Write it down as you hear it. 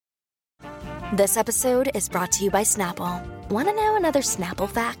This episode is brought to you by Snapple. Want to know another Snapple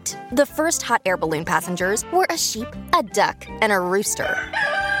fact? The first hot air balloon passengers were a sheep, a duck, and a rooster.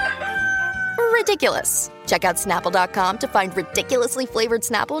 Ridiculous. Check out Snapple.com to find ridiculously flavored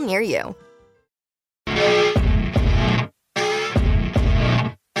Snapple near you.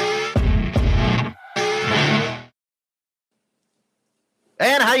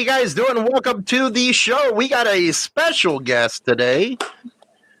 And how you guys doing? Welcome to the show. We got a special guest today.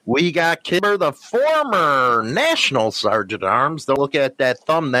 We got Kimber, the former National Sergeant at Arms. Don't look at that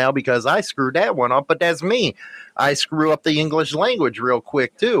thumbnail because I screwed that one up, but that's me. I screw up the English language real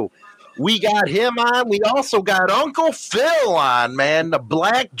quick, too. We got him on. We also got Uncle Phil on, man, the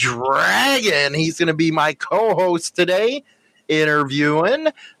Black Dragon. He's going to be my co-host today, interviewing.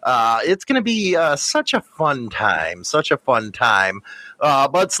 It's going to be such a fun time,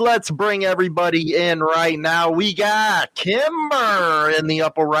 but let's bring everybody in right now. We got Kimber in the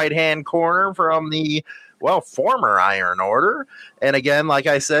upper right-hand corner from the, former Iron Order. And again, like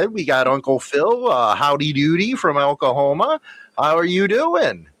I said, we got Uncle Phil, howdy doody from Oklahoma. How are you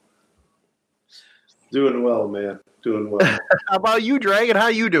doing? Doing well, man. Doing well. How about you, Dragon? How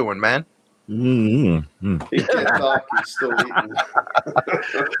you doing, man? He can't talk. He's still eating.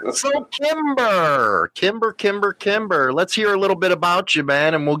 So, Kimber. Let's hear a little bit about you,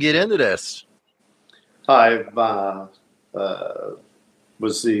 man, and we'll get into this. I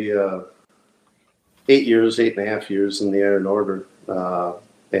was the 8.5 years in the Iron Order,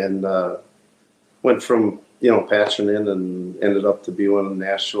 and went from patching in and ended up to be one of the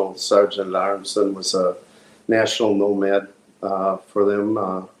National Sergeant at Arms, and was a national nomad for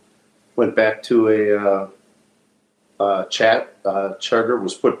them. Went back to a charter,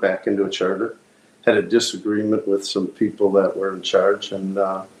 was put back into a charter, had a disagreement with some people that were in charge, and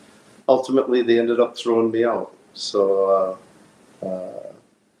ultimately they ended up throwing me out. So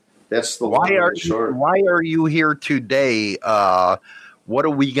that's the long and short. Why are you here today? What are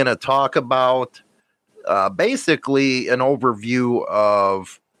we going to talk about? Basically, an overview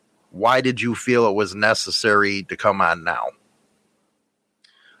of why did you feel it was necessary to come on now?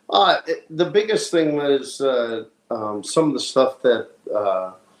 The biggest thing was some of the stuff that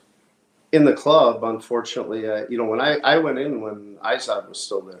in the club, unfortunately, when I went in when Izod was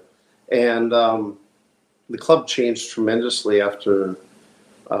still there, and the club changed tremendously after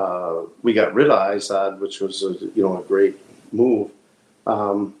we got rid of Izod, which was a great move,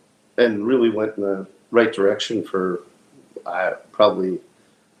 and really went in the right direction for probably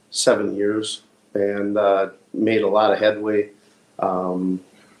 7 years, and made a lot of headway.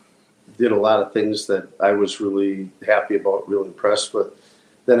 Did a lot of things that I was really happy about, really impressed with.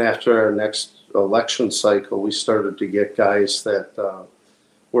 Then after our next election cycle, we started to get guys that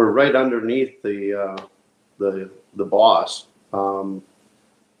were right underneath the boss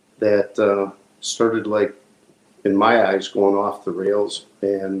that started, like, in my eyes, going off the rails.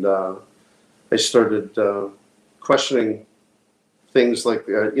 And I started questioning things like,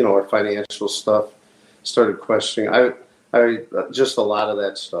 our financial stuff. Started questioning. I just a lot of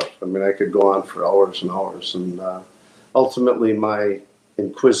that stuff. I mean, I could go on for hours and hours, and ultimately my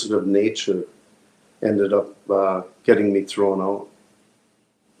inquisitive nature ended up getting me thrown out.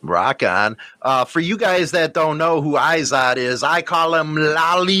 Rock on. For you guys that don't know who Izod is, I call him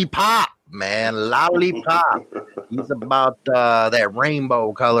Lollipop, man. Lollipop. He's about that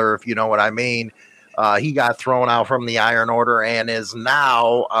rainbow color, if you know what I mean. He got thrown out from the Iron Order and is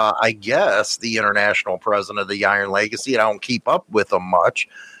now, I guess, the international president of the Iron Legacy. I don't keep up with him much.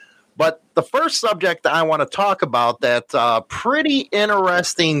 But the first subject I want to talk about that's pretty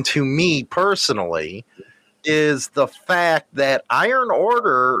interesting to me personally is the fact that Iron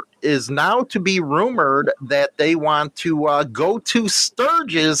Order is now to be rumored that they want to go to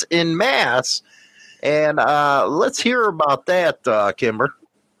Sturgis in mass. And let's hear about that, Kimber.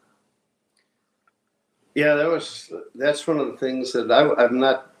 Yeah, that's one of the things that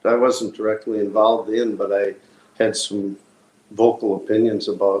I wasn't directly involved in, but I had some vocal opinions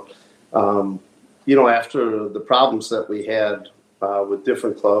about. After the problems that we had with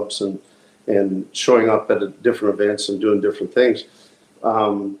different clubs and showing up at different events and doing different things,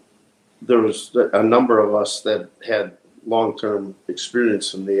 there was a number of us that had long-term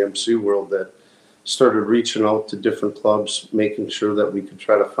experience in the MC world that started reaching out to different clubs, making sure that we could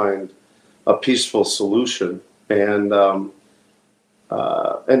try to find a peaceful solution, and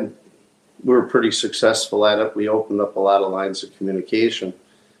we were pretty successful at it. We opened up a lot of lines of communication.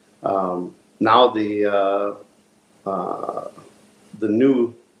 Now the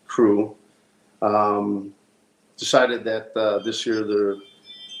new crew decided that this year they're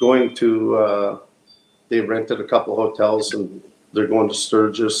going to. They rented a couple hotels and they're going to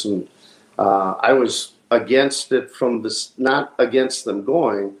Sturgis, and I was against it from this, not against them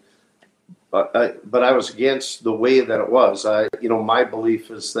going, but I was against the way that it was. My belief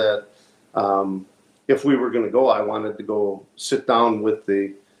is that if we were going to go, I wanted to go sit down with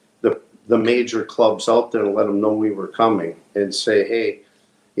the major clubs out there and let them know we were coming and say, hey,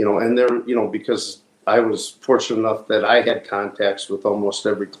 and they're, because I was fortunate enough that I had contacts with almost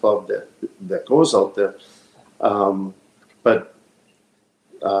every club that goes out there. But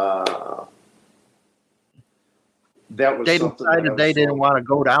that was they something decided they didn't want to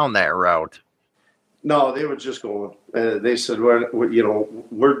go down that route. No, they were just going. They said,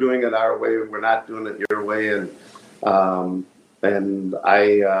 we're doing it our way. We're not doing it your way. And I,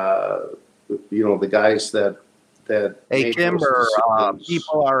 the guys that hey, Kimber,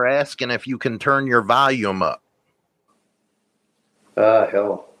 people are asking if you can turn your volume up.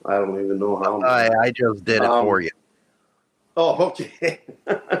 Hell, I don't even know how. I just did it for you. Oh, okay.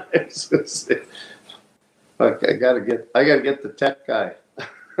 Okay, I gotta get the tech guy.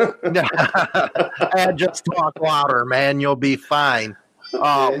 Just talk louder, man. You'll be fine.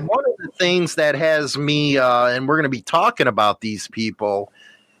 One of the things that has me, and we're going to be talking about these people,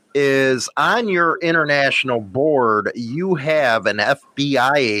 is on your international board, you have an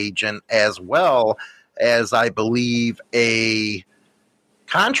FBI agent as well as, I believe, a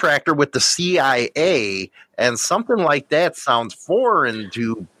contractor with the CIA, and something like that sounds foreign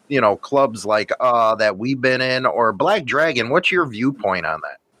to, clubs like that we've been in, or Black Dragon. What's your viewpoint on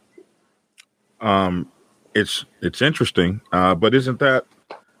that? It's interesting, but isn't that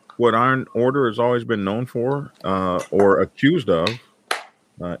what Iron Order has always been known for, or accused of,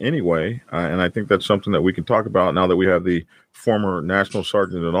 anyway? And I think that's something that we can talk about now that we have the former National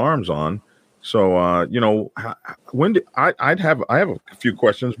Sergeant at Arms on. So, when did I have a few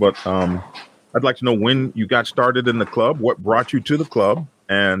questions, but I'd like to know when you got started in the club, what brought you to the club,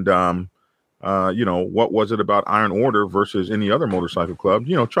 and what was it about Iron Order versus any other motorcycle club?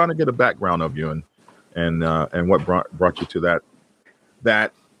 Trying to get a background of you and what brought you to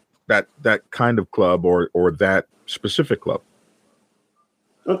that kind of club or that specific club.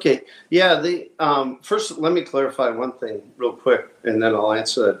 Okay, yeah. First, let me clarify one thing real quick, and then I'll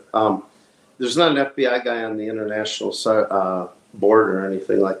answer it. There's not an FBI guy on the international board or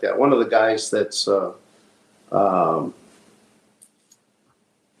anything like that. One of the guys that's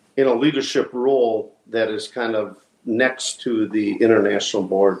in a leadership role that is kind of next to the international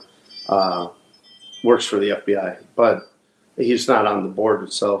board works for the FBI, but he's not on the board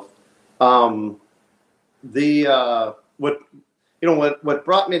itself. What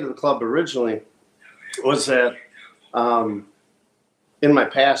brought me to the club originally was that in my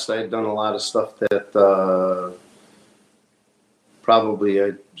past I had done a lot of stuff that probably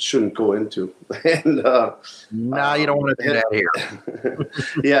I shouldn't go into, and no, you don't want to do that here.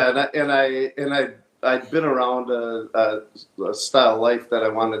 Yeah, and I'd been around a style of life that I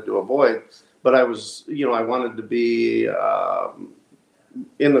wanted to avoid, but I was, I wanted to be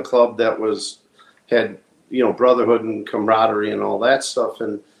in the club that had brotherhood and camaraderie and all that stuff,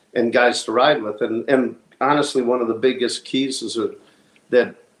 and guys to ride with, and honestly, one of the biggest keys is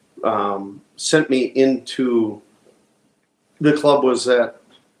that sent me into the club was that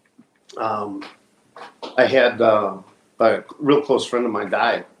I had a real close friend of mine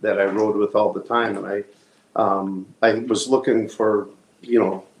died that I rode with all the time, and I was looking for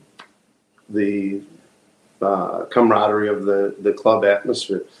the camaraderie of the club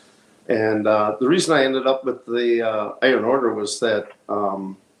atmosphere, and the reason I ended up with the Iron Order was that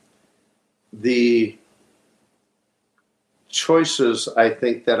the choices I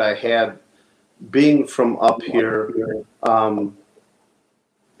think that I had being from up here,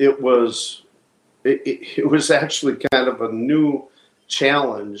 it was actually kind of a new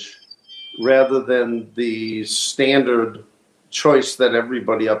challenge rather than the standard choice that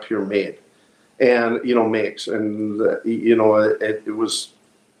everybody up here made and makes, and it was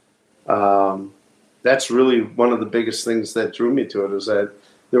that's really one of the biggest things that drew me to it, is that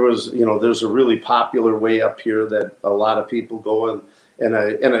there's a really popular way up here that a lot of people go, and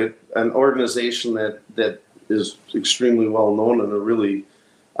an organization that is extremely well known, and a really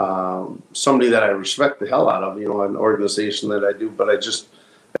somebody that I respect the hell out of, an organization that I do. But I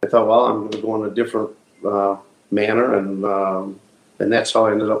thought, well, I'm going to go in a different manner, and that's how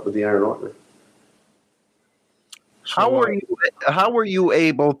I ended up with the Iron Order. How were you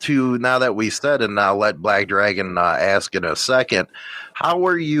able to, now that we said, and I'll let Black Dragon ask in a second, how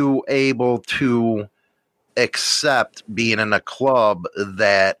were you able to accept being in a club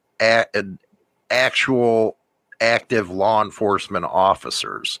that actual active law enforcement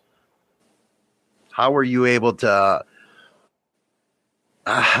officers? How were you able to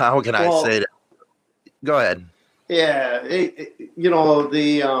How can I say that? Go ahead. Yeah,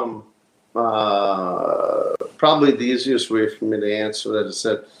 probably the easiest way for me to answer that is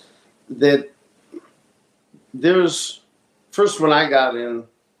that there's first when I got in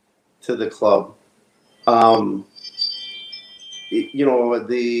to the club, I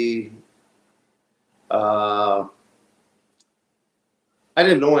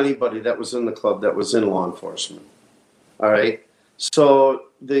didn't know anybody that was in the club that was in law enforcement. All right. So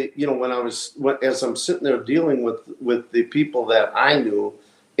as I'm sitting there dealing with the people that I knew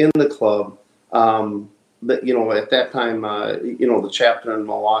in the club, at that time, the chapter in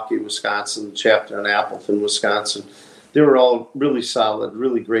Milwaukee, Wisconsin, the chapter in Appleton, Wisconsin, they were all really solid,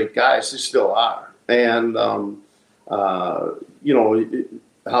 really great guys. They still are. And,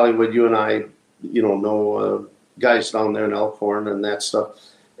 Hollywood, you and I, know guys down there in Elkhorn and that stuff.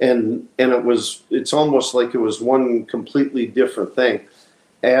 And it's almost like it was one completely different thing.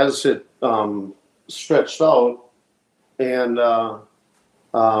 As it stretched out and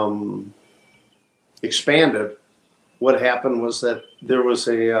expanded, what happened was that there was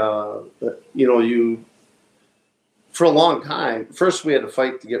for a long time, first we had to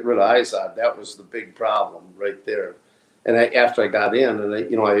fight to get rid of Izod. That was the big problem right there. And after I got in, and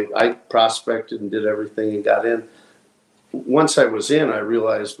I prospected and did everything and got in. Once I was in, I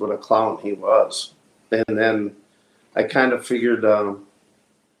realized what a clown he was, and then I kind of figured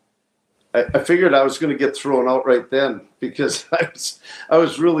I figured I was going to get thrown out right then because I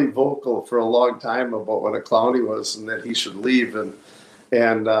was really vocal for a long time about what a clown he was and that he should leave, and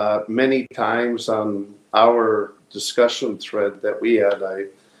many times on our discussion thread that we had, I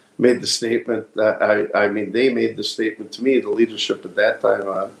made the statement that they made the statement to me, the leadership at that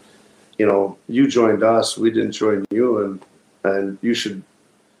time, you joined us, we didn't join you, and you should,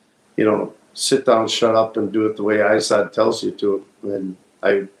 sit down, shut up, and do it the way Izod tells you to. And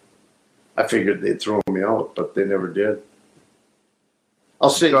I figured they'd throw me out, but they never did. I'll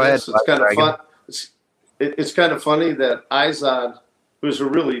say this: it's kind of fun. It's kind of funny that Izod, who's a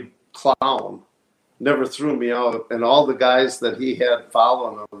really clown, never threw me out, and all the guys that he had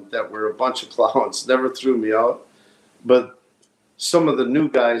following him that were a bunch of clowns never threw me out. But some of the new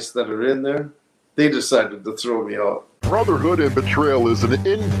guys that are in there, they decided to throw me out. Brotherhood and Betrayal is an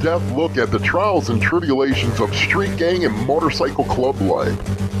in-depth look at the trials and tribulations of street gang and motorcycle club life.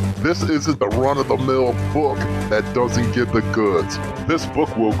 This isn't the run-of-the-mill book that doesn't give the goods. This book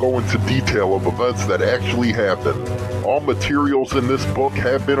will go into detail of events that actually happened. All materials in this book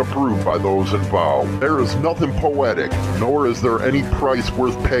have been approved by those involved. There is nothing poetic, nor is there any price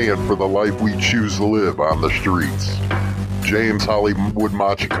worth paying for the life we choose to live on the streets. James Hollywood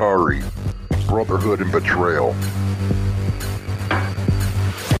Machikari, Brotherhood and Betrayal.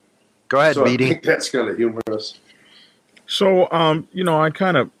 Go ahead, Beatty. I think that's kind of humorous. So, I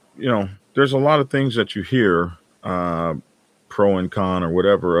kind of, there's a lot of things that you hear, pro and con or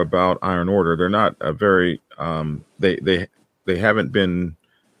whatever about Iron Order. They're not a very, they haven't been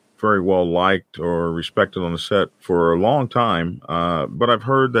very well liked or respected on the set for a long time. But I've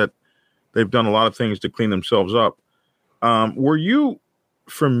heard that they've done a lot of things to clean themselves up. Were you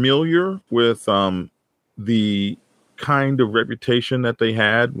familiar with the kind of reputation that they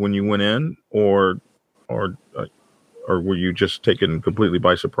had when you went in, or were you just taken completely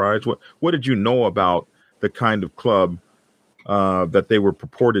by surprise? What did you know about the kind of club that they were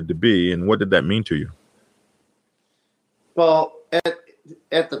purported to be, and what did that mean to you? Well,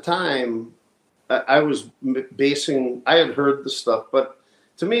 at the time, I had heard the stuff, but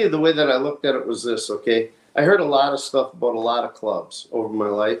to me, the way that I looked at it was this, okay? I heard a lot of stuff about a lot of clubs over my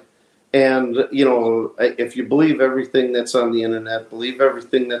life. And, if you believe everything that's on the internet, believe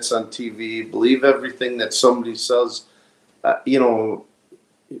everything that's on TV, believe everything that somebody says,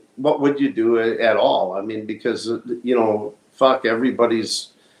 what would you do at all? I mean, because, fuck, everybody's,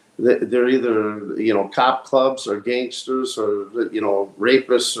 they're either, cop clubs or gangsters or,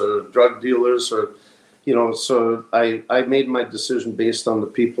 rapists or drug dealers or, so I made my decision based on the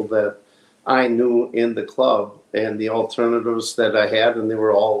people that I knew in the club and the alternatives that I had, and they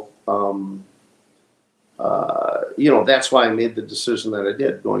were all, that's why I made the decision that I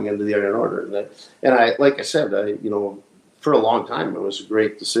did going into the Iron Order. And I, like I said, for a long time, it was a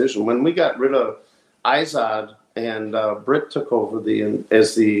great decision. When we got rid of Izod and Britt took over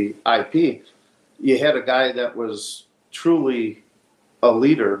as the IP, you had a guy that was truly a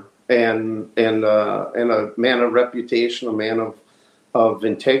leader and a man of reputation, a man of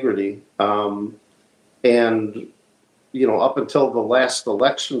integrity. Up until the last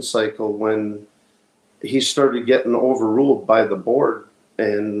election cycle, when he started getting overruled by the board,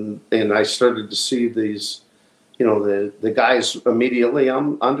 and I started to see these, the guys immediately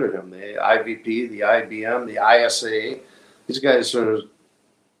under him, the IVP, the IBM, the ISA. These guys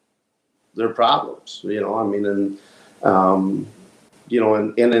they're problems. And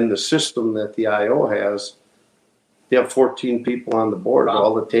in the system that the IO has, they have 14 people on the board.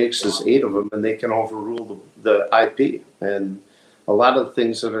 All it takes is 8 of them, and they can overrule the IP. And a lot of the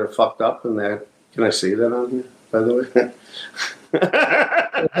things that are fucked up in that. Can I say that on here, by the way?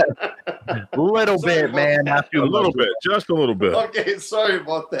 A little bit, man. Just a little bit. Okay, sorry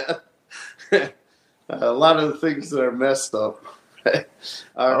about that. A lot of the things that are messed up.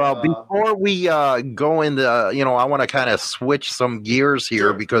 Well, before we go into, I want to kind of switch some gears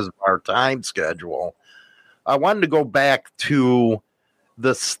here because of our time schedule. I wanted to go back to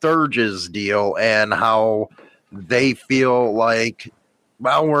the Sturgis deal and how they feel like,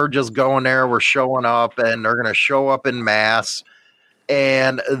 well, we're just going there, we're showing up, and they're going to show up in mass,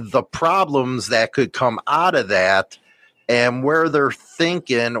 and the problems that could come out of that, and where they're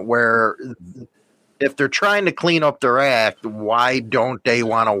thinking, where if they're trying to clean up their act, why don't they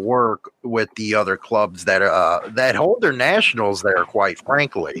want to work with the other clubs that hold their nationals there, quite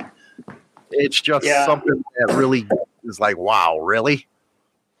frankly? It's just something that really is like, wow, really?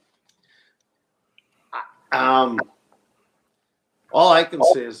 All I can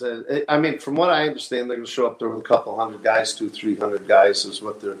say is that, from what I understand, they're going to show up there with a couple hundred guys, 200-300 guys is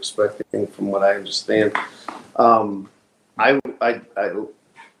what they're expecting, from what I understand. 4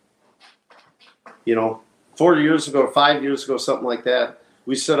 years ago or 5 years ago, something like that,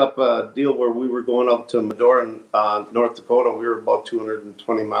 we set up a deal where we were going up to Medora in North Dakota. We were about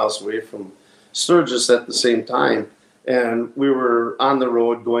 220 miles away from Sturgis at the same time. And we were on the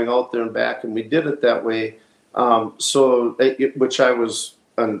road going out there and back, and we did it that way. Which I was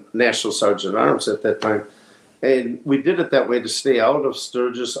a National Sergeant at Arms at that time. And we did it that way to stay out of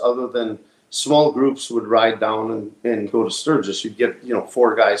Sturgis, other than small groups would ride down and go to Sturgis. You'd get,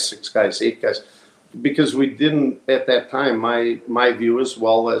 4 guys, 6 guys, 8 guys. Because we didn't, at that time, my view, as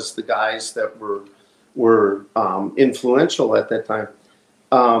well as the guys that were influential at that time,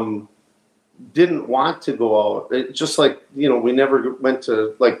 didn't want to go out. Just like, we never went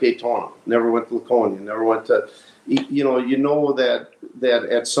to like Daytona, never went to Laconia, never went to, that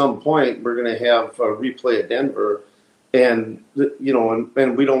at some point we're going to have a replay at Denver, and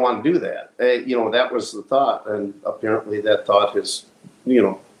and we don't want to do that. That was the thought, and apparently that thought has,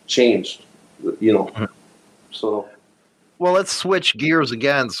 changed. So. Well, let's switch gears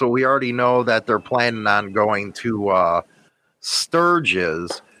again. So we already know that they're planning on going to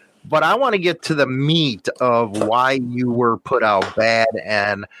Sturgis, but I want to get to the meat of why you were put out bad.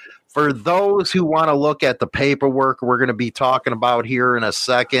 And for those who want to look at the paperwork we're going to be talking about here in a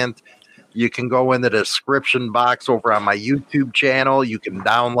second, you can go in the description box over on my YouTube channel. You can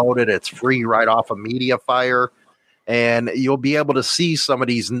download it. It's free right off of MediaFire. And you'll be able to see some of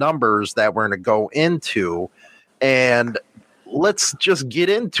these numbers that we're going to go into. And let's just get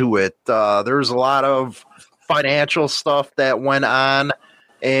into it. There's a lot of financial stuff that went on,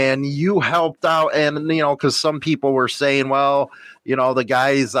 and you helped out. And, because some people were saying, well, the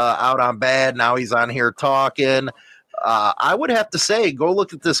guy's out on bad. Now he's on here talking. I would have to say, go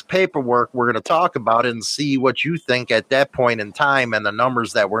look at this paperwork. We're going to talk about it and see what you think at that point in time and the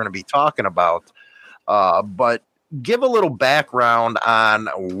numbers that we're going to be talking about. But give a little background on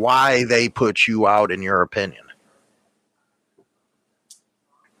why they put you out, in your opinion.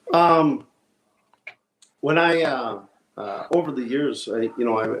 When I over the years, I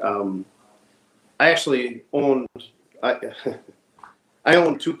actually owned I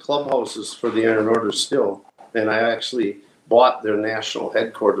own 2 clubhouses for the Iron Order still, and I actually bought their national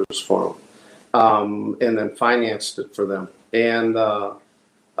headquarters for them, and then financed it for them. And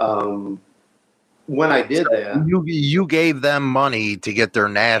when I did that, you gave them money to get their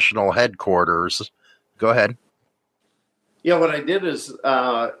national headquarters. Go ahead. Yeah, what I did is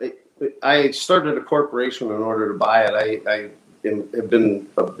I started a corporation in order to buy it. I have been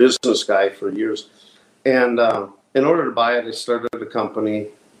a business guy for years, and in order to buy it, I started a company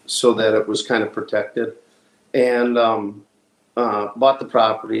so that it was kind of protected, and bought the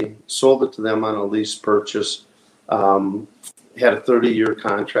property, sold it to them on a lease purchase. Had a 30-year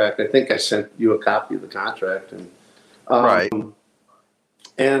contract. I think I sent you a copy of the contract, and right.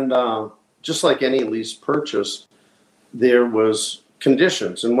 And just like any lease purchase, there was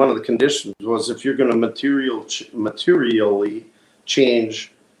conditions, and one of the conditions was if you're going to materially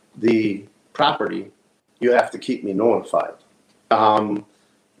change the property, you have to keep me notified.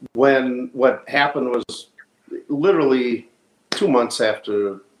 When what happened was literally 2 months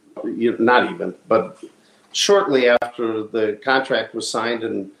after, not even, but shortly after the contract was signed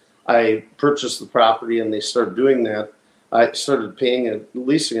and I purchased the property and they started doing that, I started paying it,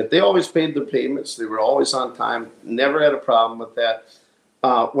 leasing it. They always paid their payments. They were always on time. Never had a problem with that.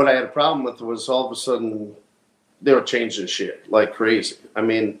 What I had a problem with was all of a sudden they were changing shit like crazy. I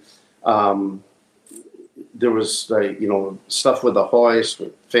mean, there was stuff with the hoist,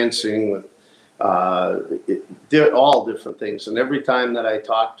 with fencing, with they're all different things. And every time that I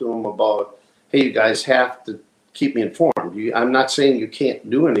talked to them about, hey, you guys have to keep me informed. I'm not saying you can't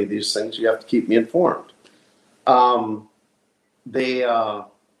do any of these things. You have to keep me informed. The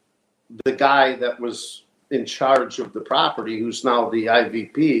guy that was in charge of the property, who's now the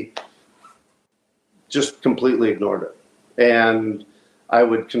IVP, just completely ignored it. And I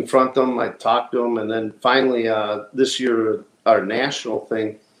would confront them, I'd talk to them, and then finally this year, our national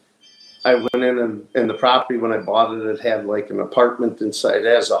thing, I went in and the property, when I bought it, it had like an apartment inside. It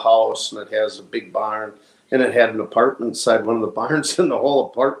has a house and it has a big barn, and it had an apartment inside one of the barns, and the whole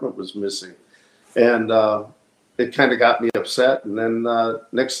apartment was missing. And it kind of got me upset. And then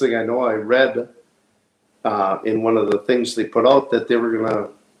next thing I know, I read in one of the things they put out that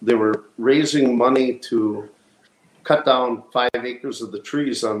they were raising money to cut down 5 acres of the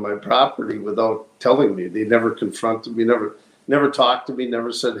trees on my property without telling me. They never confronted me, never talked to me,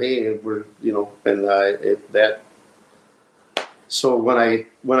 never said, hey, so when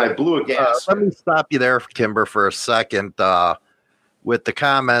I blew a gas. Let me stop you there, Kimber, for a second. With the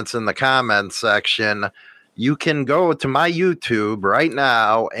comments in the comments section, you can go to my YouTube right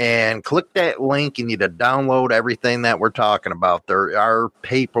now and click that link. You need to download everything that we're talking about. There are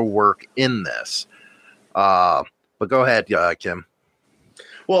paperwork in this. But go ahead, Kim.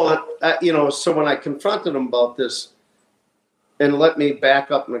 Well, so when I confronted them about this, and let me back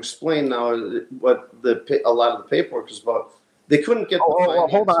up and explain now what a lot of the paperwork is about. They couldn't get.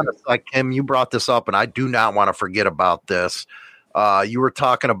 Hold on a sec, Kim. You brought this up, and I do not want to forget about this. You were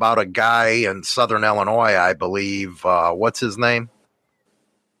talking about a guy in Southern Illinois, I believe. What's his name?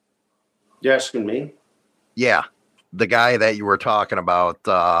 You're asking me? Yeah, the guy that you were talking about.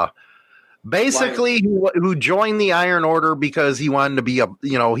 Basically, who joined the Iron Order because he wanted to be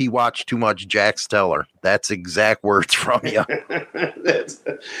he watched too much Jax Teller. That's exact words from you.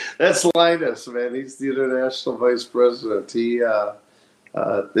 that's Linus, man. He's the international vice president. He,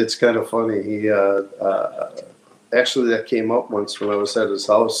 it's kind of funny. He, actually that came up once when I was at his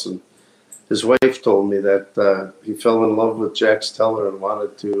house, and his wife told me that he fell in love with Jax Teller and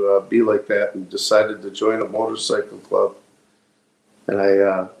wanted to be like that, and decided to join a motorcycle club. And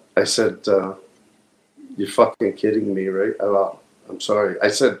I said, you're fucking kidding me, right? Well, I'm sorry. I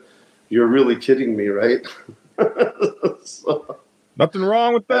said, you're really kidding me, right? Nothing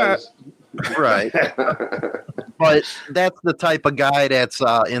wrong with that. Right. But that's the type of guy that's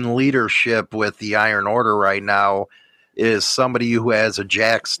in leadership with the Iron Order right now, is somebody who has a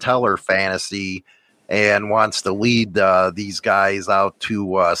Jax Teller fantasy and wants to lead these guys out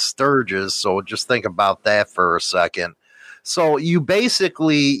to Sturgis. So just think about that for a second. So you bought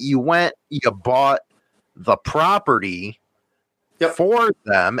the property for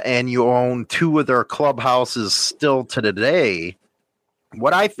them, and you own 2 of their clubhouses still to today.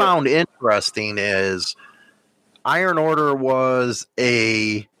 What I found interesting is Iron Order was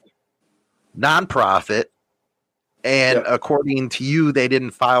a nonprofit, and according to you, they didn't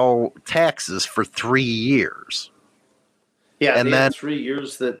file taxes for 3 years. Yeah, and they had 3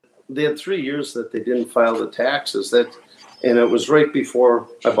 years that they didn't file the taxes. And it was right before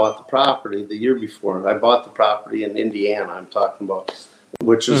I bought the property, the year before. I bought the property in Indiana, I'm talking about,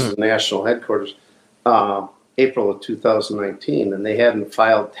 which is the national headquarters, April of 2019. And they hadn't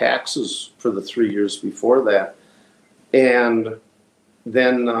filed taxes for the 3 years before that. And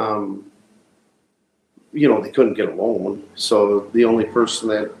then, they couldn't get a loan. So the only person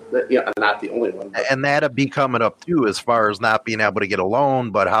not the only one. And that'd be coming up too, as far as not being able to get a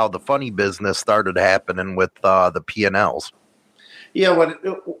loan, but how the funny business started happening with the P&Ls. Yeah, what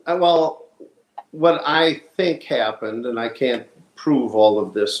I think happened, and I can't prove all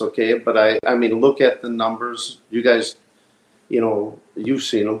of this, okay, but I mean, look at the numbers. You guys, you've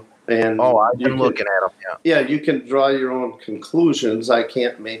seen them. And I've been looking at them, yeah. Yeah, you can draw your own conclusions. I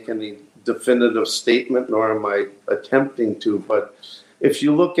can't make any definitive statement, nor am I attempting to, but if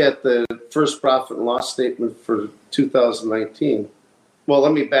you look at the first profit and loss statement for 2019, well,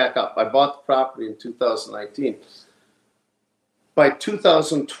 let me back up. I bought the property in 2019. By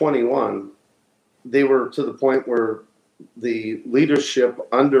 2021, they were to the point where the leadership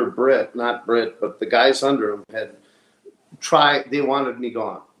under Britt, not Britt, but the guys under him had tried, they wanted me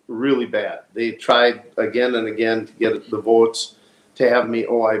gone really bad. They tried again and again to get the votes to have me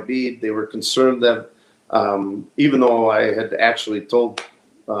OIB. They were concerned that even though I had actually told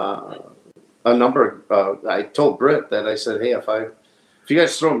a number. I told Britt that I said, hey, if you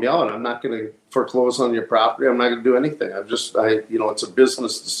guys throw me out, I'm not going to foreclose on your property. I'm not going to do anything. It's a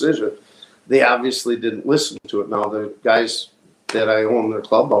business decision. They obviously didn't listen to it. Now the guys that I own their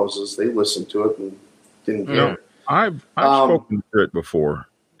clubhouses, they listened to it and didn't care. I've spoken to Britt before,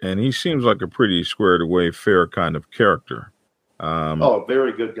 and he seems like a pretty squared away, fair kind of character.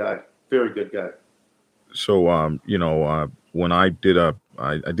 Very good guy. Very good guy. So, when I did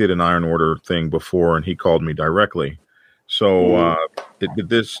an iron order thing before, and he called me directly. So,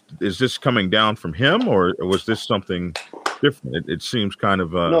 is this coming down from him, or was this something different? It seems kind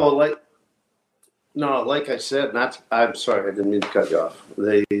of No, like I said, I'm sorry, I didn't mean to cut you off.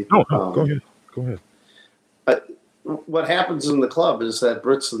 Go ahead. What happens in the club is that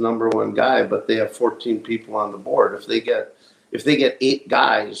Britt's the number one guy, but they have 14 people on the board. If they get 8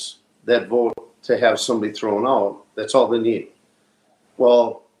 guys that vote to have somebody thrown out, that's all they need.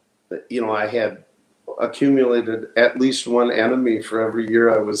 Well, I had accumulated at least one enemy for every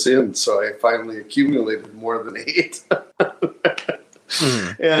year I was in, so I finally accumulated more than 8.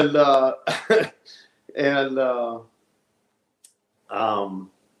 And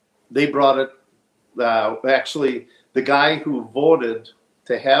they brought it. Actually, the guy who voted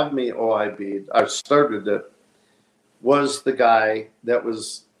to have me OIB'd, or started it, was the guy that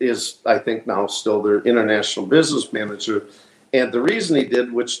is I think now still their international business manager. And the reason he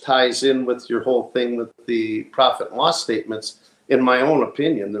did, which ties in with your whole thing with the profit and loss statements, in my own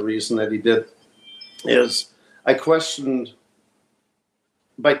opinion, the reason that he did is I questioned.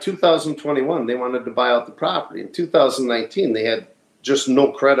 By 2021, they wanted to buy out the property. In 2019, they had just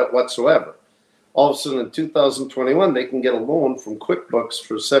no credit whatsoever. All of a sudden, in 2021, they can get a loan from QuickBooks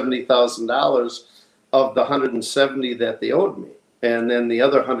for $70,000 of the $170,000 that they owed me. And then the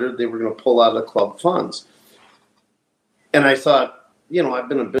other $100,000 they were going to pull out of club funds. And I thought, I've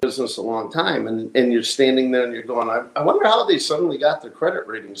been in business a long time, and you're standing there and you're going, I wonder how they suddenly got their credit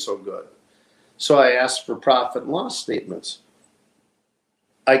rating so good. So I asked for profit and loss statements.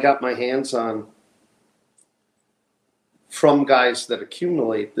 I got my hands on from guys that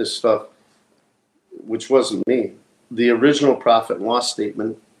accumulate this stuff, which wasn't me. The original profit and loss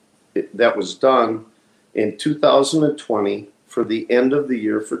statement that was done in 2020 for the end of the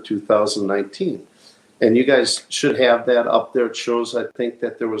year for 2019. And you guys should have that up there. It shows, I think,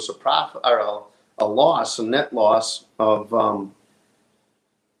 that there was a profit or a net loss of $47,000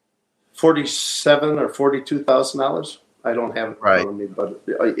 or $42,000. I don't have it in front of me, but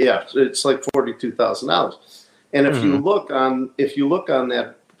it's like $42,000. And if you look on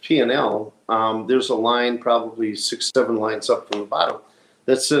that P&L, there's a line, probably 6-7 lines up from the bottom,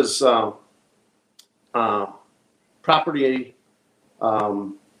 that says property.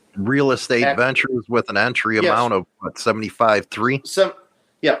 Real estate ventures with an entry amount of what, 75.3?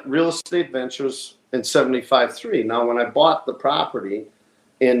 Real estate ventures and 75.3. Now, when I bought the property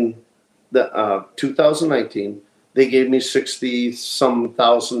in the 2019. They gave me $60-some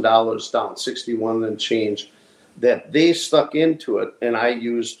thousand down, 61 and change, that they stuck into it, and I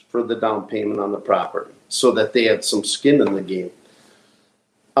used for the down payment on the property, so that they had some skin in the game.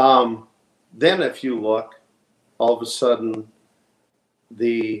 Then, if you look, all of a sudden,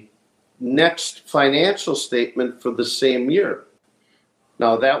 the next financial statement for the same year.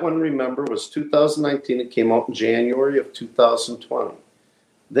 Now, that one, remember, was 2019. It came out in January of 2020.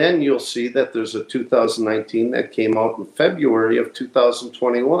 Then you'll see that there's a 2019 that came out in February of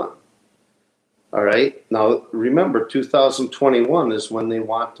 2021. All right. Now, remember, 2021 is when they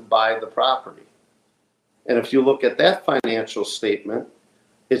want to buy the property. And if you look at that financial statement,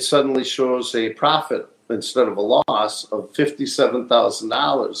 it suddenly shows a profit instead of a loss of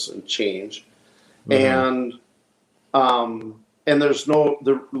 $57,000 and change. Mm-hmm. And there's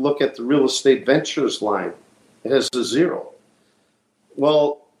look at the real estate ventures line. It has a 0.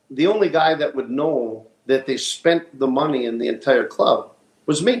 Well, the only guy that would know that they spent the money in the entire club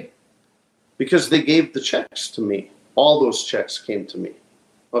was me, because they gave the checks to me. All those checks came to me.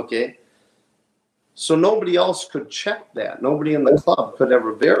 Okay. So nobody else could check that. Nobody in the club could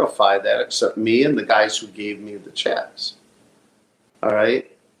ever verify that except me and the guys who gave me the checks. All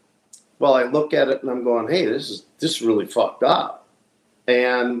right. Well, I look at it and I'm going, hey, this is really fucked up.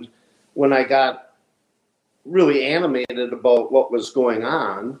 And when I got really animated about what was going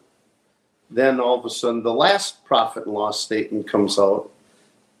on, then all of a sudden the last profit and loss statement comes out,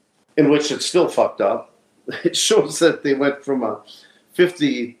 in which it's still fucked up. It shows that they went from a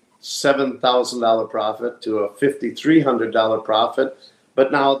 $57,000 profit to a $5,300 profit,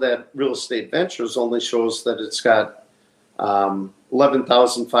 but now that Real Estate Ventures only shows that it's got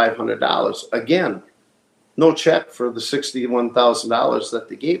 $11,500. Again, no check for the $61,000 that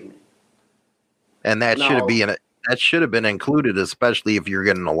they gave me. And that should have been included, especially if you're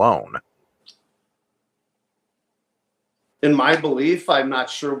getting a loan. In my belief, I'm not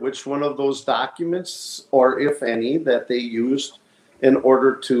sure which one of those documents, or if any, that they used in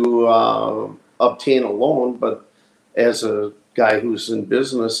order to obtain a loan. But as a guy who's in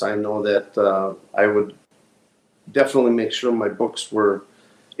business, I know that I would definitely make sure my books were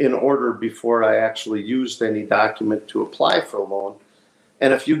in order before I actually used any document to apply for a loan.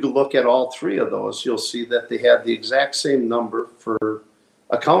 And if you look at all three of those, you'll see that they had the exact same number for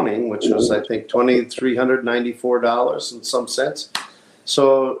accounting, which was, I think, $2,394 in some cents.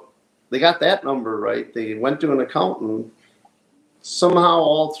 So they got that number right. They went to an accountant. Somehow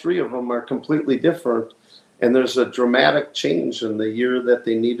all three of them are completely different. And there's a dramatic change in the year that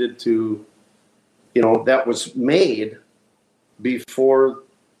they needed to, that was made before,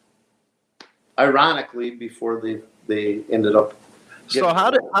 ironically, before they ended up. So how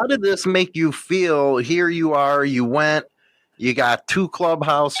did this make you feel? Here you are, you went, you got 2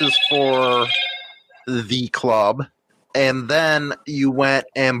 clubhouses for the club, and then you went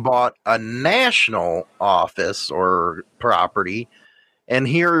and bought a national office or property, and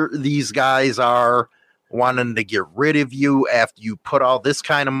here these guys are wanting to get rid of you after you put all this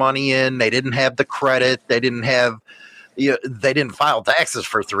kind of money in. They didn't have the credit. They didn't file taxes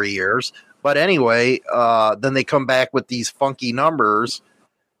for 3 years. But anyway, then they come back with these funky numbers,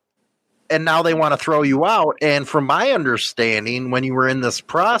 and now they want to throw you out. And from my understanding, when you were in this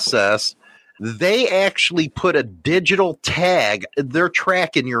process, they actually put a digital tag. They're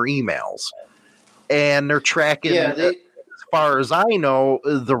tracking your emails, and they're tracking, as far as I know,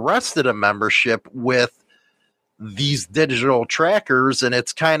 the rest of the membership with these digital trackers. And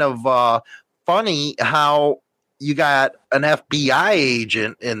it's kind of funny how you got an FBI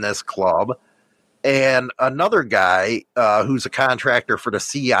agent in this club and another guy who's a contractor for the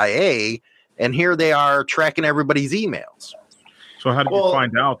CIA, and here they are tracking everybody's emails. So how did you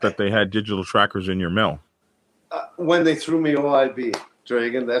find out that they had digital trackers in your mail? When they threw me OIB,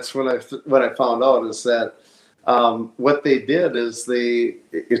 Dragon, that's when I found out is that what they did is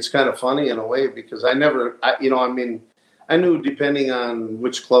it's kind of funny in a way, because I knew depending on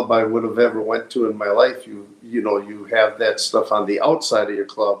which club I would have ever went to in my life, you have that stuff on the outside of your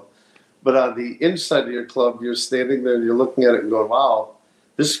club. But on the inside of your club, you're standing there and you're looking at it and going, wow,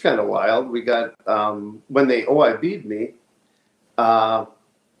 this is kind of wild. We got, when they OIB'd me,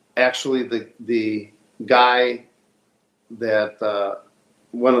 actually the guy that,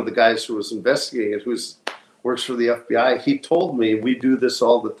 one of the guys who was investigating it, works for the FBI, he told me we do this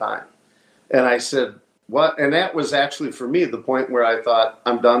all the time. And I said, what? And that was actually for me the point where I thought,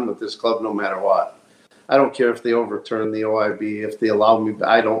 I'm done with this club no matter what. I don't care if they overturn the OIB, if they allow me,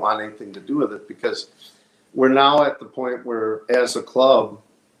 I don't want anything to do with it, because we're now at the point where, as a club,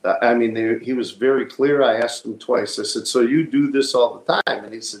 he was very clear. I asked him twice. I said, so you do this all the time?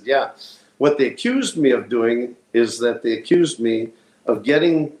 And he said, yeah. What they accused me of doing is that they accused me of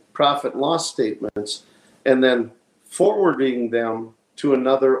getting profit and loss statements and then forwarding them to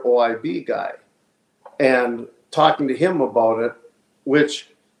another OIB guy and talking to him about it, which,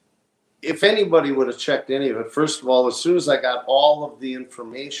 if anybody would have checked any of it, first of all, as soon as I got all of the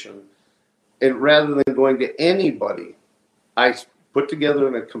information, and rather than going to anybody, I put together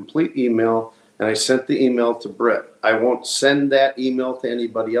in a complete email, and I sent the email to Brett. I won't send that email to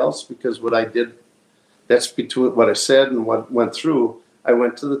anybody else, because what I did, that's between what I said and what went through. I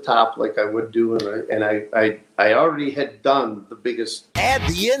went to the top like I would do, and I already had done the biggest. Add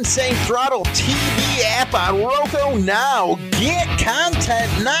the Insane Throttle TV app on Roku now. Get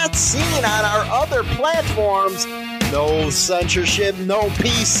content not seen on our other platforms. No censorship, no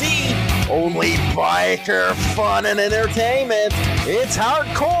PC, only biker fun and entertainment. It's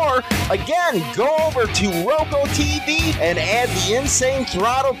hardcore. Again, go over to Roku TV and add the Insane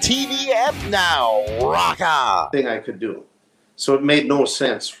Throttle TV app now. Rock on. Thing I could do. So it made no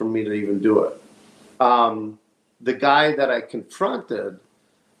sense for me to even do it. The guy that I confronted,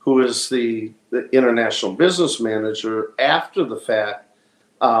 who is the international business manager, after the fact,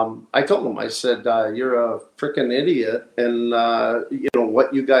 I told him, I said, you're a freaking idiot, and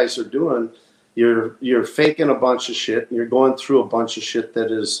what you guys are doing, you're faking a bunch of shit, and you're going through a bunch of shit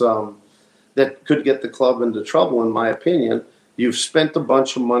that is that could get the club into trouble, in my opinion. You've spent a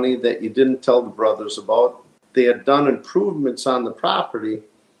bunch of money that you didn't tell the brothers about. They had done improvements on the property.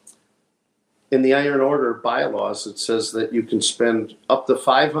 In the Iron Order bylaws, it says that you can spend up to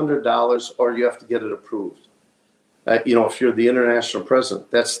 $500 or you have to get it approved. If you're the international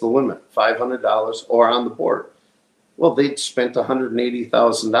president, that's the limit, $500 or on the board. Well, they'd spent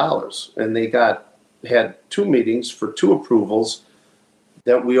 $180,000 and they got had 2 meetings for 2 approvals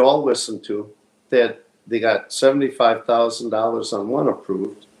that we all listened to, that they got $75,000 on one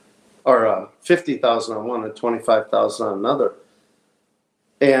approved, or $50,000 on one and $25,000 on another.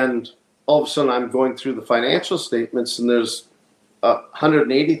 And all of a sudden I'm going through the financial statements and there's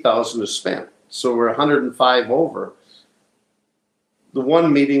 $180,000 is spent. So we're 105 over. The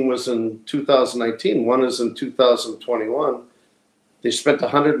one meeting was in 2019, one is in 2021. They spent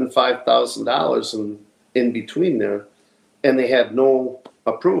 $105,000 in between there, and they had no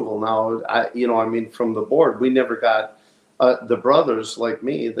approval. Now, from the board, we never got the brothers like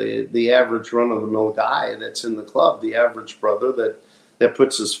me, the average run-of-the-mill guy that's in the club, the average brother that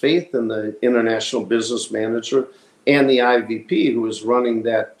puts his faith in the international business manager and the IVP who is running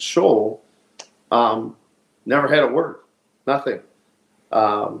that show. Never had a word, nothing.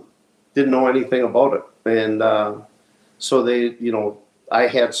 Didn't know anything about it. And so I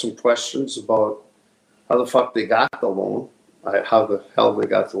had some questions about how the fuck they got the loan, how the hell they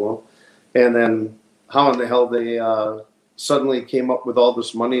got the loan, and then how in the hell they suddenly came up with all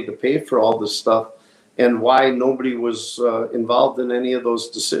this money to pay for all this stuff, and why nobody was involved in any of those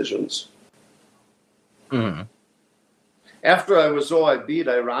decisions. Mm-hmm. After I was OIB'd,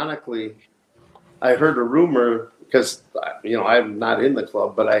 ironically, I heard a rumor, because I'm not in the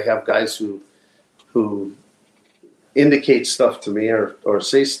club, but I have guys who indicate stuff to me or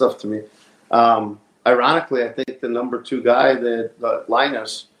say stuff to me. Ironically, I think the number 2 guy, that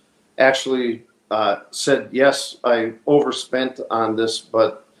Linus, actually said, yes, I overspent on this,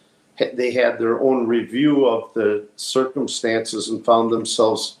 but they had their own review of the circumstances and found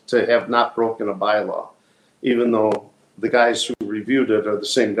themselves to have not broken a bylaw, even though the guys who reviewed it are the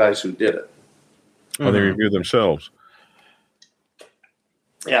same guys who did it. Or they review themselves.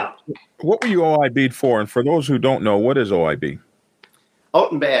 Yeah. What were you OIB'd for? And for those who don't know, what is OIB?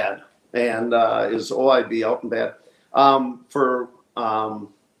 Out and bad, and is OIB out and bad. I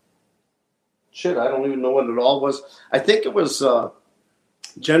don't even know what it all was. I think it was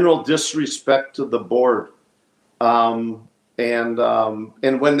general disrespect to the board. And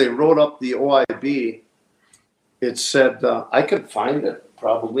when they wrote up the OIB, it said, I could find it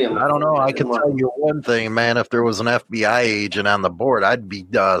probably. I don't know. I can tell you one thing, man. If there was an FBI agent on the board, I'd be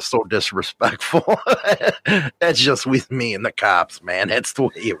so disrespectful. That's just with me and the cops, man. That's the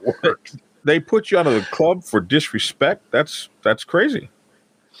way it works. They put you out of the club for disrespect? That's crazy.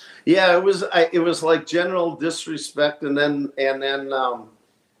 Yeah, it was like general disrespect, and then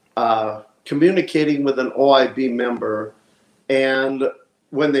communicating with an OIB member. And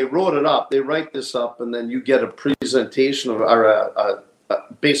when they wrote it up, they write this up, and then you get a presentation or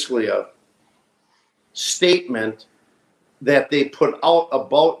basically a statement that they put out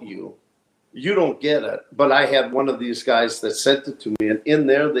about you. You don't get it, but I had one of these guys that sent it to me, and in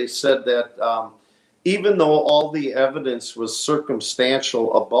there they said that even though all the evidence was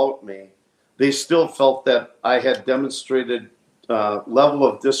circumstantial about me, they still felt that I had demonstrated level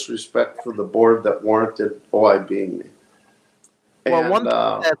of disrespect for the board that warranted OIBing me. Well, one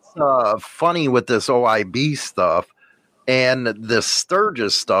thing that's funny with this OIB stuff and the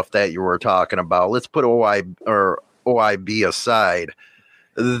Sturgis stuff that you were talking about, let's put OIB aside.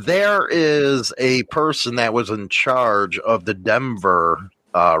 There is a person that was in charge of the Denver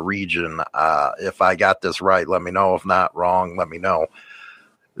region. If I got this right, let me know. If not wrong, let me know.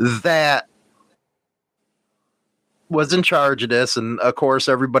 That was in charge of this. And of course,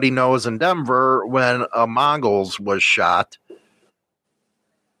 everybody knows in Denver when Mongols was shot.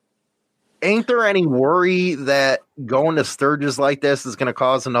 Ain't there any worry that going to Sturgis like this is going to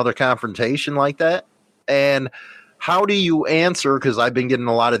cause another confrontation like that? And how do you answer? Because I've been getting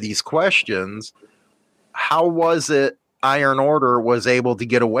a lot of these questions. How was it Iron Order was able to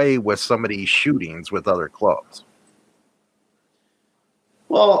get away with some of these shootings with other clubs?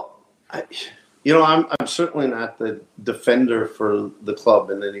 Well, I'm certainly not the defender for the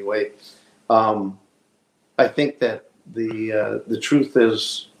club in any way. I think that the truth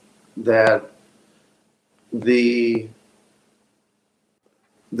is that the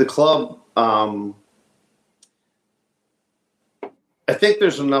club, I think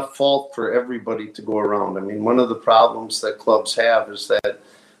there's enough fault for everybody to go around. I mean, one of the problems that clubs have is that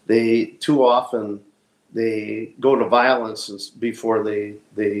they too often they go to violence before they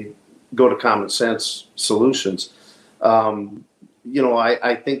go to common sense solutions.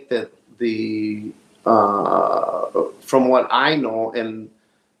 I think that from what I know, and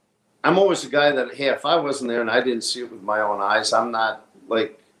I'm always a guy that, hey, if I wasn't there and I didn't see it with my own eyes, I'm not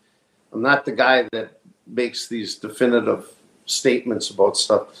the guy that makes these definitive statements about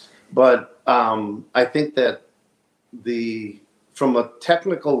stuff. But I think that from a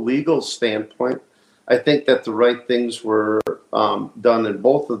technical legal standpoint, I think that the right things were done in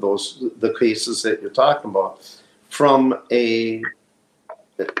both of the cases that you're talking about. From the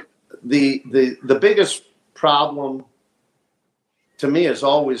biggest problem to me is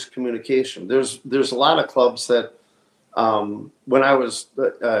always communication. There's a lot of clubs that when I was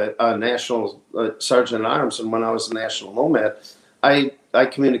a national sergeant at arms and when I was a national nomad, I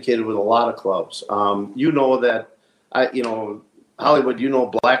communicated with a lot of clubs. You know that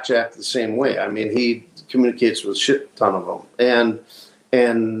Hollywood, Blackjack the same way. I mean, he communicates with a shit ton of them.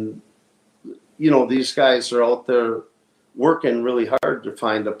 And these guys are out there working really hard to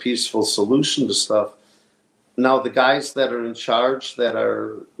find a peaceful solution to stuff. Now, the guys that are in charge, that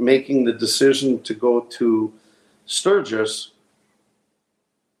are making the decision to go to Sturgis,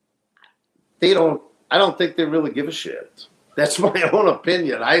 I don't think they really give a shit. That's my own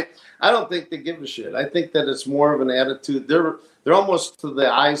opinion. I don't think they give a shit. I think that it's more of an attitude. They're almost to the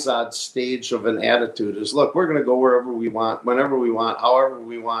Izod stage of an attitude is, look, we're going to go wherever we want, whenever we want, however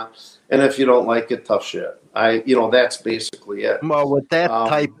we want. And if you don't like it, tough shit. That's basically it. Well, with that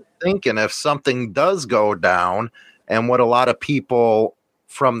type of thinking, if something does go down, and what a lot of people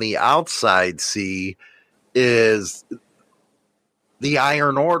from the outside see is the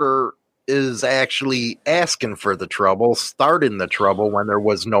Iron Order is actually asking for the trouble, starting the trouble when there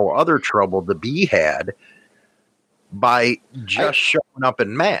was no other trouble to be had by just showing up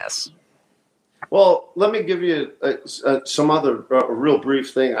in mass. Well, let me give you some other real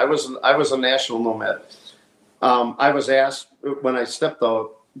brief thing. I was a national nomad. I was asked when I stepped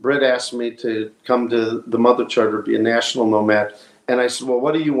out. Britt asked me to come to the Mother Charter, be a national nomad. And I said, well,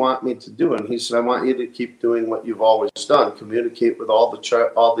 what do you want me to do? And he said, I want you to keep doing what you've always done. Communicate with all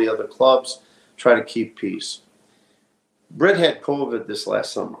the other clubs. Try to keep peace. Britt had COVID this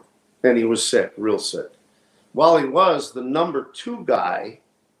last summer, and he was sick, real sick. While he was, the number 2 guy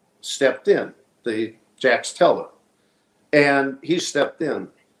stepped in, the Jax Teller. And he stepped in.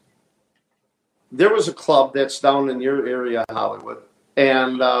 There was a club that's down in your area, Hollywood.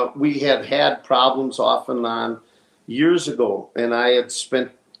 And we had problems off and on years ago, and I had spent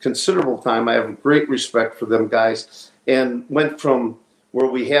considerable time. I have great respect for them guys, and went from where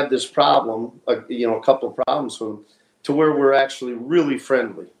we had this problem, a couple of problems with them, to where we're actually really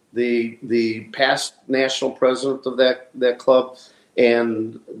friendly. The past national president of that club,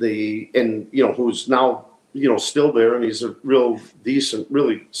 and who's now still there, and he's a real decent,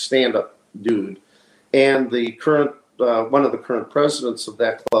 really stand-up dude, and the current one of the current presidents of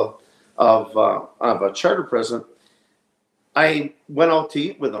that club, of a charter president. I went out to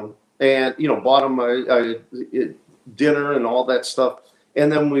eat with him and, bought him a dinner and all that stuff. And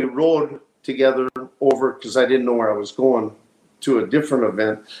then we rode together over, because I didn't know where I was going, to a different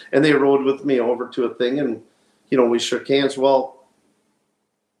event. And they rode with me over to a thing, and, we shook hands. Well,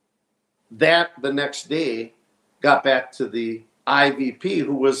 the next day got back to the IVP,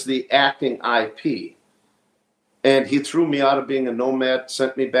 who was the acting IP. And he threw me out of being a nomad,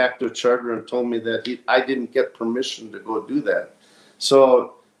 sent me back to a charter, and told me that I didn't get permission to go do that.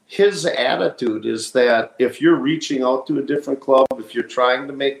 So his attitude is that if you're reaching out to a different club, if you're trying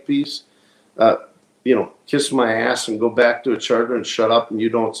to make peace, kiss my ass and go back to a charter and shut up, and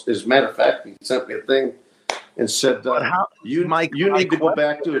you don't. As a matter of fact, he sent me a thing and said, you need to go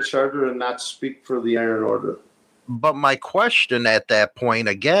back to a charter and not speak for the Iron Order. But my question at that point,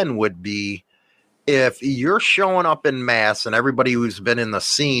 again, would be, if you're showing up in mass, and everybody who's been in the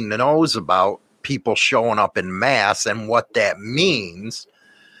scene knows about people showing up in mass and what that means,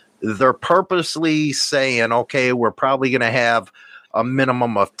 they're purposely saying, okay, we're probably going to have a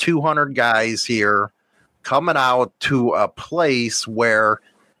minimum of 200 guys here coming out to a place where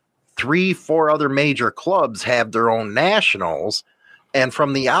 3-4 other major clubs have their own nationals. And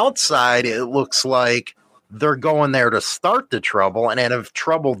from the outside, it looks like they're going there to start the trouble. And if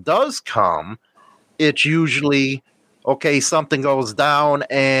trouble does come, it's usually, okay, something goes down,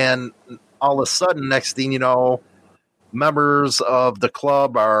 and all of a sudden, next thing you know, members of the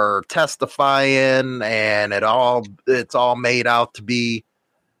club are testifying, and it's all made out to be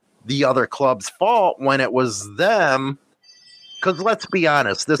the other club's fault when it was them. Because let's be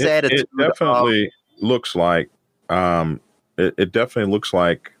honest, this attitude definitely looks like it definitely looks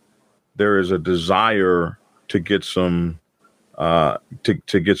like there is a desire to get some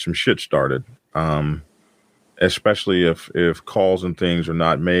to get some shit started. Especially if calls and things are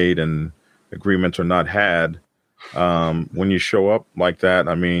not made and agreements are not had. When you show up like that,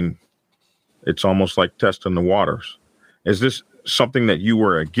 I mean, it's almost like testing the waters. Is this something that you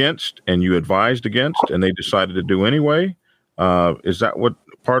were against and you advised against and they decided to do anyway? Is that what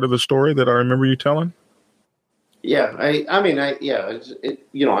part of the story that I remember you telling? Yeah, I'm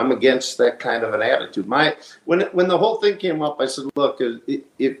against that kind of an attitude. When the whole thing came up, I said, look,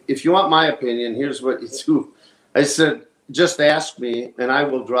 if you want my opinion, here's what you do. I said, just ask me, and I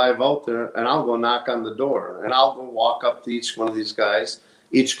will drive out there, and I'll go knock on the door, and I'll go walk up to each one of these guys,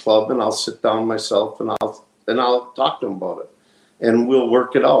 each club, and I'll sit down myself, and I'll talk to them about it, and we'll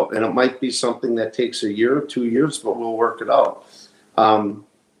work it out. And it might be something that takes a year or 2 years, but we'll work it out.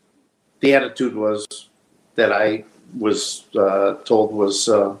 The attitude was that I was told was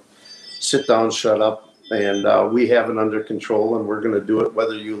sit down, shut up, and we have it under control, and we're going to do it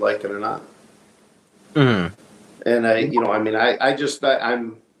whether you like it or not. Mm-hmm. And I'm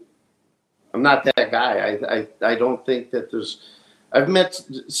not that guy. I don't think that I've met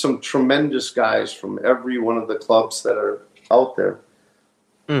some tremendous guys from every one of the clubs that are out there.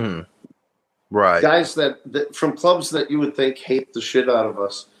 Mm-hmm. Right. Guys that from clubs that you would think hate the shit out of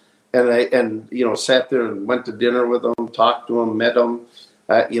us. And sat there and went to dinner with them, talked to them, met them,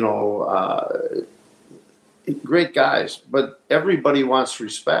 great guys. But everybody wants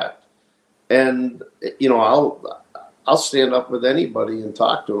respect, and I'll stand up with anybody and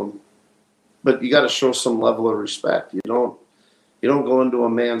talk to them. But you got to show some level of respect. You don't go into a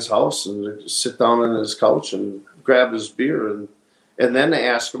man's house and sit down on his couch and grab his beer and then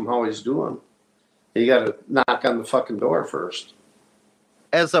ask him how he's doing. You got to knock on the fucking door first.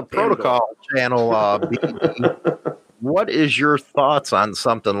 As a protocol channel, BD, what is your thoughts on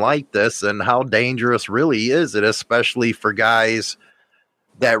something like this, and how dangerous really is it, especially for guys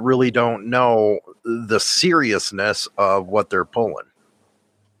that really don't know the seriousness of what they're pulling?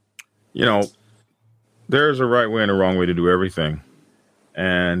 There's a right way and a wrong way to do everything.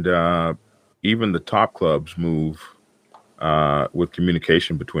 And even the top clubs move with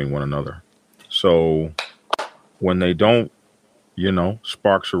communication between one another. So when they don't,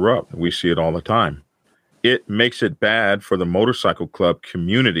 sparks erupt. We see it all the time. It makes it bad for the motorcycle club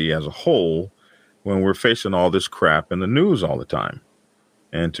community as a whole when we're facing all this crap in the news all the time.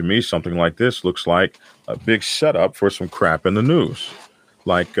 And to me, something like this looks like a big setup for some crap in the news.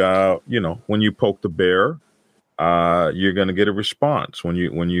 Like, when you poke the bear, you're going to get a response. When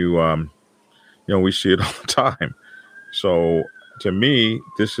you we see it all the time. So to me,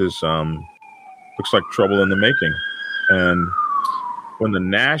 this is looks like trouble in the making. And when the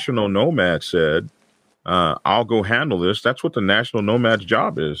National Nomad said, I'll go handle this, that's what the National Nomad's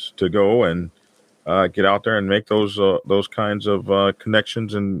job is, to go and get out there and make those kinds of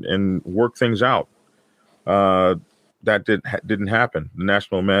connections and work things out. That didn't happen. The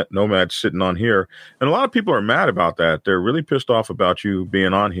National Nomad's sitting on here. And a lot of people are mad about that. They're really pissed off about you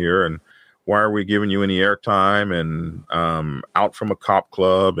being on here, and why are we giving you any airtime, and out from a cop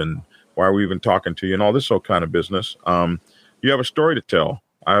club, and why are we even talking to you, and all this old kind of business. You have a story to tell.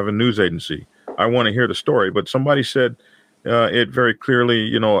 I have a news agency. I want to hear the story. But somebody said it very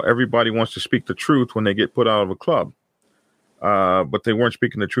clearly, everybody wants to speak the truth when they get put out of a club. But they weren't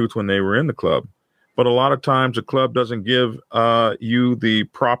speaking the truth when they were in the club. But a lot of times the club doesn't give you the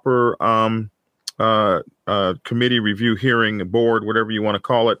proper committee review hearing, board, whatever you want to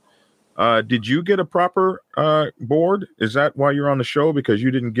call it. Did you get a proper board? Is that why you're on the show? Because you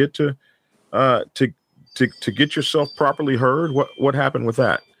didn't get to get yourself properly heard? What happened with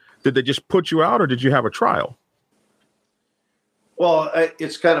that? Did they just put you out, or did you have a trial? Well,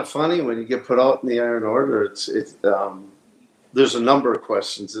 it's kind of funny when you get put out in the Iron Order. There's a number of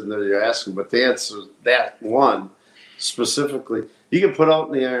questions in there you're asking, but to answer that one specifically, you get put out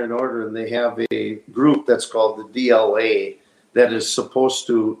in the Iron Order, and they have a group that's called the DLA that is supposed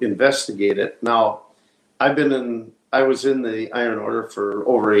to investigate it. Now, I was in the Iron Order for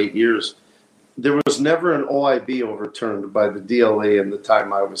over 8 years. There was never an OIB overturned by the DLA in the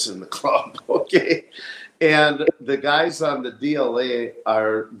time I was in the club, okay? And the guys on the DLA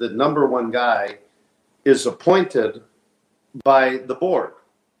are, the number one guy is appointed by the board,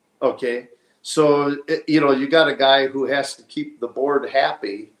 okay? So, you got a guy who has to keep the board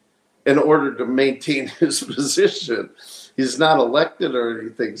happy in order to maintain his position. He's not elected or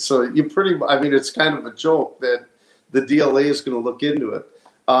anything. So it's kind of a joke that the DLA is going to look into it.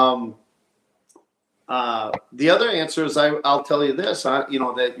 The other answer is I'll tell you this, that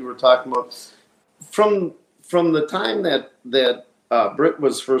you were talking about from the time that Britt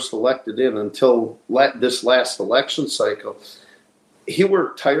was first elected in until this last election cycle, he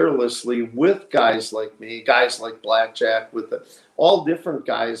worked tirelessly with guys like me, guys like Blackjack, with all different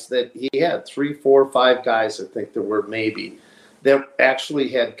guys that he had, 3, 4, 5 guys, I think there were maybe, that actually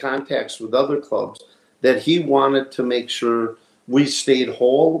had contacts with other clubs that he wanted to make sure we stayed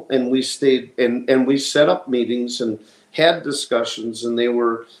whole, and we stayed and we set up meetings and had discussions, and they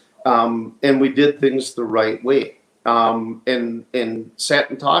were And we did things the right way. And sat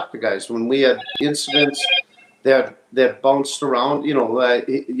and talked to guys when we had incidents that bounced around,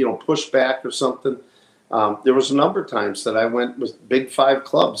 pushed back or something. There was a number of times that I went with Big Five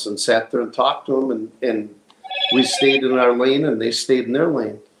clubs and sat there and talked to them, and we stayed in our lane and they stayed in their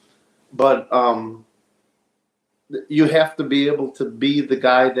lane. But you have to be able to be the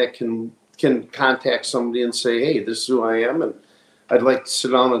guy that can contact somebody and say, hey, this is who I am, and I'd like to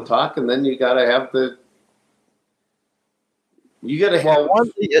sit down and talk. And then you got to have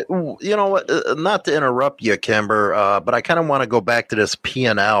not to interrupt you, Kimber, but I kind of want to go back to this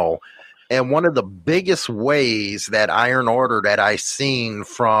P&L. And one of the biggest ways that Iron Order that I seen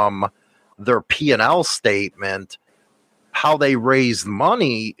from their P&L statement, how they raised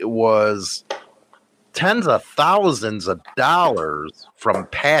money was tens of thousands of dollars from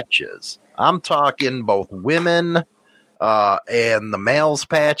patches. I'm talking both women and the males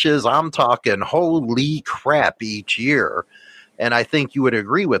patches. I'm talking holy crap each year. And I think you would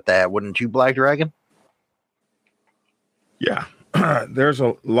agree with that, wouldn't you, Black Dragon? Yeah. There's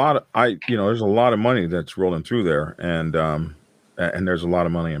a lot of there's a lot of money that's rolling through there, and there's a lot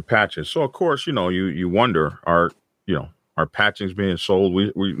of money in patches. So of course, you wonder, are patchings being sold?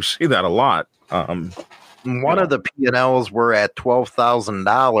 We see that a lot. One of the P&Ls were at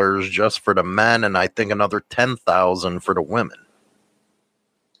 $12,000 just for the men, and I think another $10,000 for the women.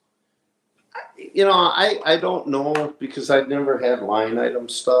 I don't know, because I've never had line item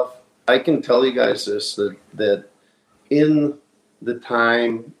stuff. I can tell you guys this, that in the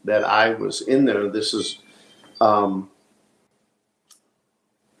time that I was in there, this is all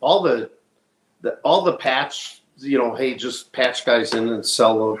the patch, hey, just patch guys in and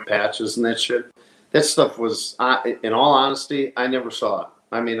sell the patches and that shit. That stuff was, in all honesty, I never saw it.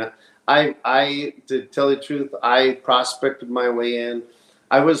 I mean, I to tell you the truth, I prospected my way in.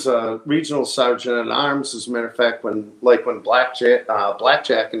 I was a regional sergeant at arms, as a matter of fact, when Blackjack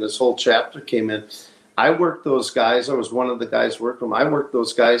and his whole chapter came in. I worked those guys. I was one of the guys working them. I worked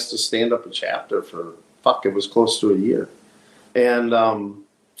those guys to stand up a chapter for, it was close to a year. And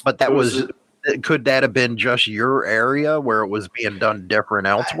but that was could that have been just your area where it was being done different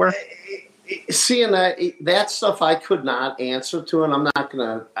elsewhere? Seeing that stuff, I could not answer to, and I'm not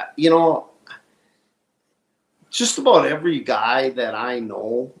going to, just about every guy that I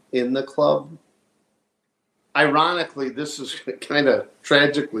know in the club, ironically, this is kind of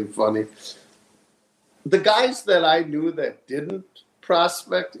tragically funny. The guys that I knew that didn't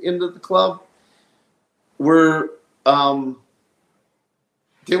prospect into the club were, they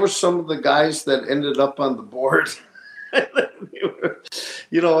were some of the guys that ended up on the board.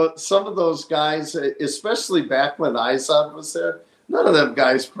 Some of those guys, especially back when Izod was there, none of them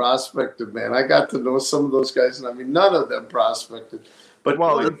guys prospected, man. I got to know some of those guys, and I mean, none of them prospected. But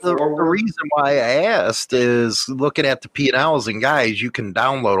the reason why I asked is looking at the P&Ls, and guys, you can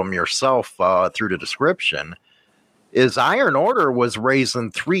download them yourself through the description. Is Iron Order was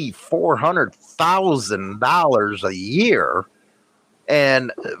raising $400,000 a year,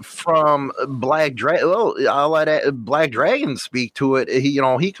 and from Black Dragon, I'll let Black Dragon speak to it.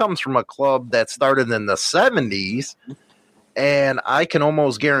 He comes from a club that started in the 70s, and I can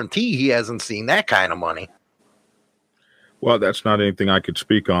almost guarantee he hasn't seen that kind of money. Well, that's not anything I could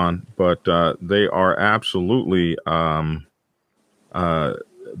speak on, but they are absolutely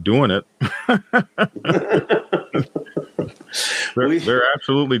doing it. they're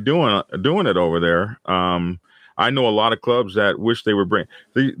absolutely doing it over there. I know a lot of clubs that wish they were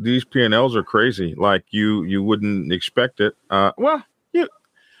these P&Ls are crazy. Like you wouldn't expect it. I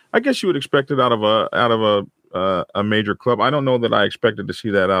guess you would expect it out of a major club. I don't know that I expected to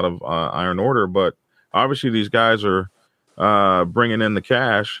see that out of Iron Order, but obviously these guys are bringing in the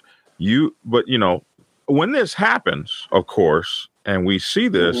cash. When this happens, of course, and we see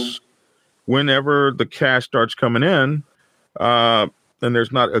this whenever the cash starts coming in, and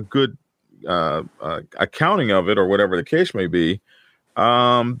there's not a good accounting of it or whatever the case may be,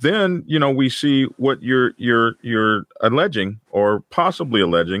 then we see what you're alleging or possibly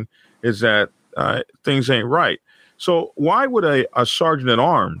alleging is that things ain't right. So why would a sergeant at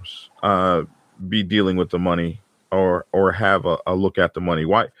arms be dealing with the money or have a look at the money?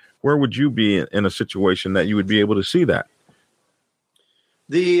 Where would you be in a situation that you would be able to see that?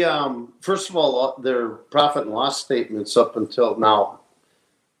 The first of all, their profit and loss statements up until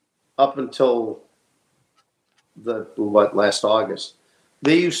last August,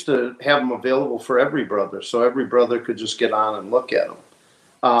 they used to have them available for every brother, so every brother could just get on and look at them.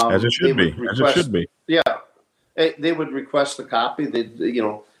 As it should be. Yeah, they would request a copy.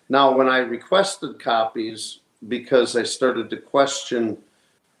 Now when I requested copies, because I started to question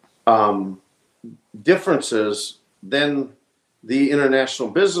differences, then the international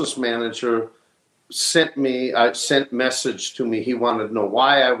business manager sent message to me. He wanted to know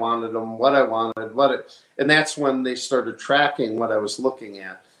why I wanted them, what I wanted, and that's when they started tracking what I was looking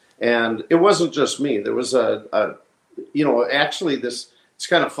at. And it wasn't just me. There was actually it's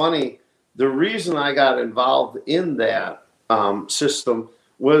kind of funny. The reason I got involved in that system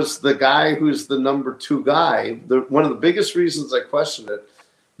was the guy who's the number 2 guy. One of the biggest reasons I questioned it,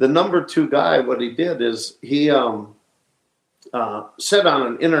 the number 2 guy, what he did is he said on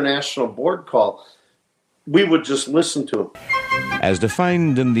an international board call, we would just listen to him. As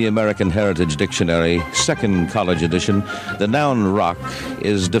defined in the American Heritage Dictionary, second college edition, the noun rock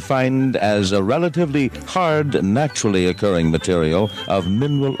is defined as a relatively hard, naturally occurring material of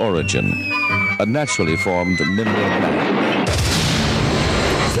mineral origin, a naturally formed mineral matter.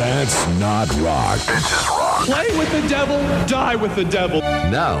 That's not rock. This is rock. Play with the devil, die with the devil.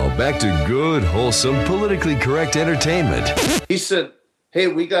 Now, back to good, wholesome, politically correct entertainment. He said, hey,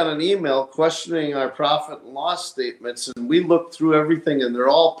 we got an email questioning our profit and loss statements, and we looked through everything, and they're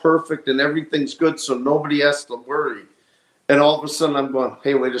all perfect, and everything's good, so nobody has to worry. And all of a sudden, I'm going,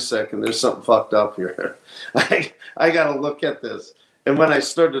 hey, wait a second, there's something fucked up here. I got to look at this. And when I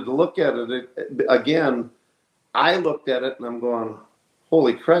started to look at it again, I looked at it, and I'm going,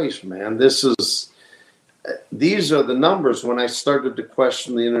 holy Christ, man, these are the numbers. When I started to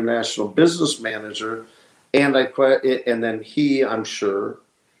question the international business manager, and then he, I'm sure,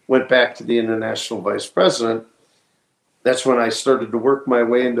 went back to the international vice president. That's when I started to work my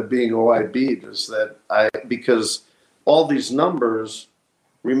way into being OIB. Because all these numbers,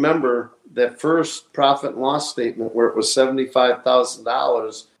 remember that first profit and loss statement where it was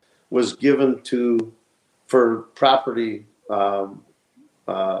 $75,000 was given for property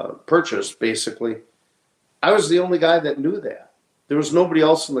purchase, basically. I was the only guy that knew that. There was nobody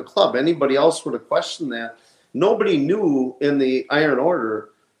else in the club. Anybody else would have questioned that. Nobody knew in the Iron Order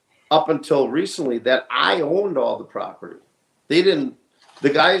up until recently that I owned all the property. They didn't. The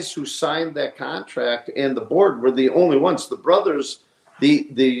guys who signed that contract and the board were the only ones. The brothers,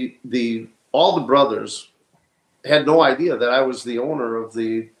 all the brothers had no idea that I was the owner of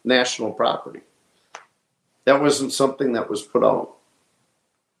the national property. That wasn't something that was put out.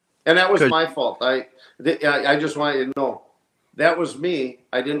 And that was my fault. I just want you to know. That was me.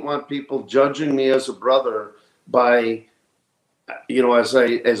 I didn't want people judging me as a brother by, as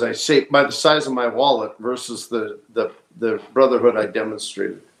I say, by the size of my wallet versus the brotherhood I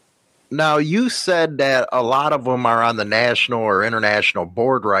demonstrated. Now, you said that a lot of them are on the national or international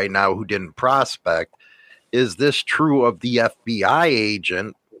board right now who didn't prospect. Is this true of the FBI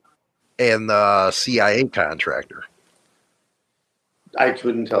agent and the CIA contractor? I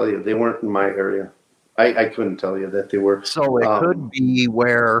couldn't tell you. They weren't in my area. I couldn't tell you that they were. So it could be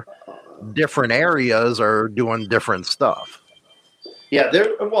where different areas are doing different stuff. Yeah,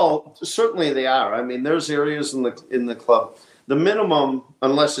 certainly they are. I mean, there's areas in the club. The minimum,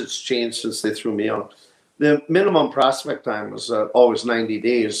 unless it's changed since they threw me out, the minimum prospect time was always 90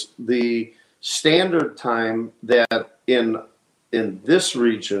 days. The standard time that in this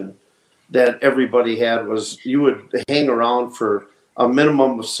region that everybody had was you would hang around for a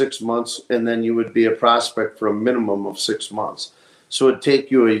minimum of 6 months, and then you would be a prospect for a minimum of 6 months. So it'd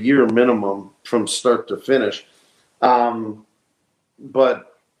take you a year minimum from start to finish. But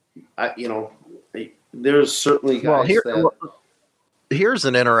there's certainly guys here's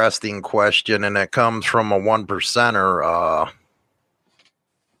an interesting question, and it comes from a 1%er.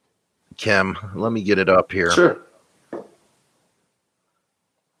 Kim, let me get it up here. Sure.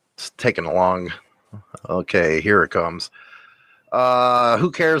 It's taking long. Okay, here it comes.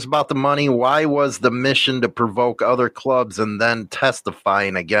 Who cares about the money? Why was the mission to provoke other clubs and then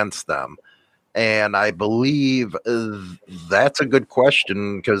testifying against them? And I believe that's a good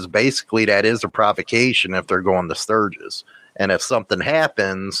question because basically that is a provocation if they're going to Sturgis. And if something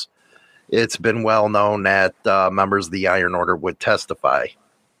happens, it's been well known that members of the Iron Order would testify.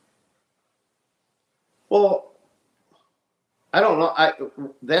 Well, I don't know.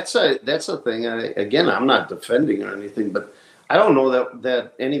 That's a thing. Again, I'm not defending or anything, but I don't know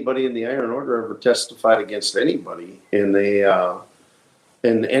that anybody in the Iron Order ever testified against anybody in any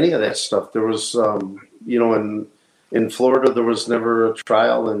of that stuff. There was, in Florida there was never a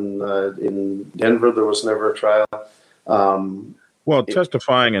trial, and in Denver there was never a trial.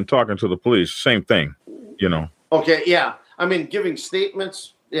 Testifying and talking to the police, same thing, Okay, yeah. I mean, giving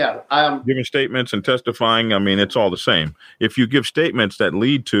statements. Yeah, giving statements and testifying. I mean, it's all the same. If you give statements that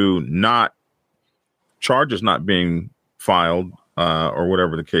lead to charges not being filed or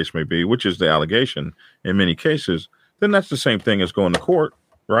whatever the case may be, which is the allegation in many cases, then that's the same thing as going to court,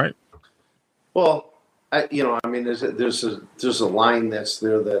 right? Well, there's a line that's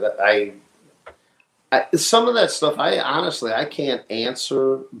there that I some of that stuff. I honestly can't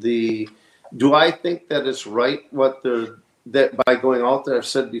answer the. Do I think that it's right that by going out there? I've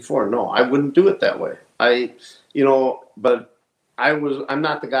said before, no, I wouldn't do it that way. But I'm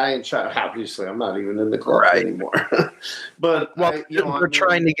not the guy in charge. Obviously, I'm not even in the club anymore. But we're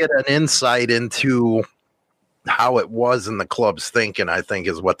trying to get an insight into how it was in the club's thinking, I think,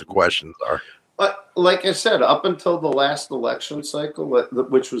 is what the questions are. Like I said, up until the last election cycle,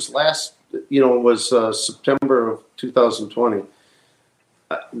 which was September of 2020,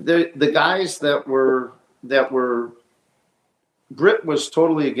 the guys that were Britt was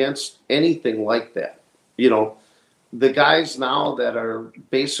totally against anything like that. The guys now that are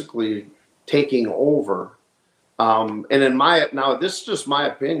basically taking over, and this is just my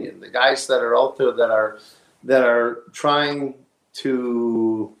opinion, the guys that are out there that are trying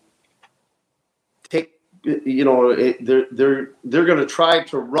to take, they're going to try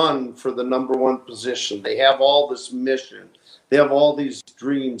to run for the number one position. They have all this mission. They have all these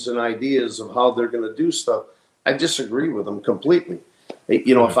dreams and ideas of how they're going to do stuff. I disagree with them completely.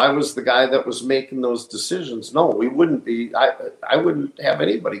 If I was the guy that was making those decisions, no, we wouldn't be. I wouldn't have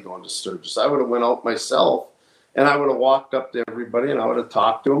anybody going to Sturgis. I would have went out myself, and I would have walked up to everybody, and I would have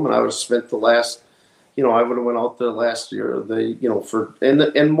talked to them, and I would have spent the last, I would have went out there last year.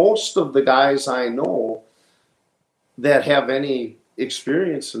 And most of the guys I know that have any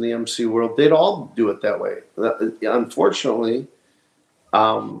experience in the MC world, they'd all do it that way. Unfortunately,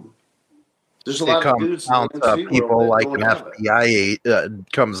 there's a lot of dudes down to people like an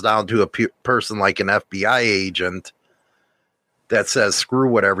FBI comes down to a person like an FBI agent that says screw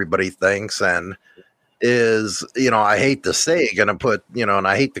what everybody thinks and is, I hate to say, going to put, and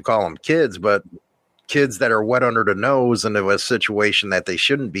I hate to call them kids, but kids that are wet under the nose into a situation that they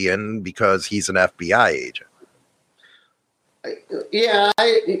shouldn't be in because he's an FBI agent. Yeah,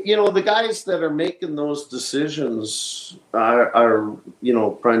 the guys that are making those decisions are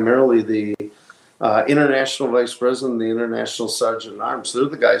primarily the international vice president, the international sergeant at arms. They're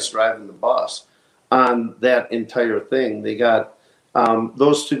the guys driving the bus on that entire thing. They got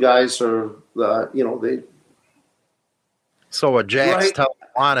those two guys are, they. So a Jax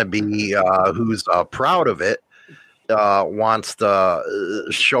wannabe who's proud of it wants to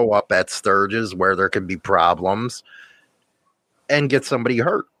show up at Sturgis where there can be problems and get somebody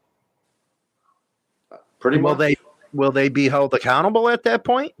hurt. Pretty much. Will they be held accountable at that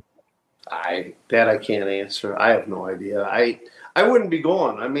point? I can't answer. I have no idea. I wouldn't be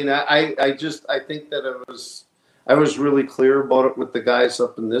going. I mean, I think that I was really clear about it with the guys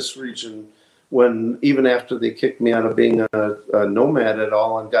up in this region when, even after they kicked me out of being a nomad at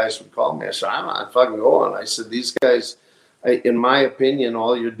all, and guys would call me, I said, I'm not fucking going. I said, these guys, in my opinion,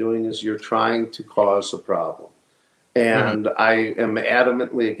 all you're doing is you're trying to cause a problem. And I am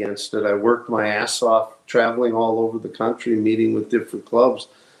adamantly against it. I worked my ass off traveling all over the country, meeting with different clubs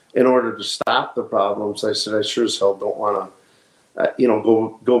in order to stop the problems. I said, I sure as hell don't want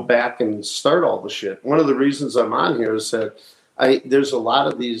to, go back and start all the shit. One of the reasons I'm on here is that there's a lot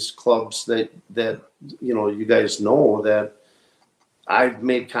of these clubs that you guys know that I've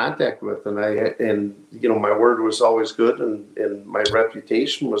made contact with, and my word was always good, and my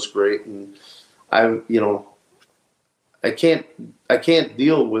reputation was great, and I can't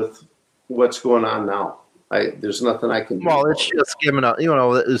deal with what's going on now. There's nothing I can do. Well, it's just giving up.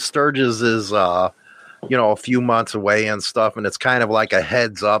 Sturgis is, a few months away and stuff, and it's kind of like a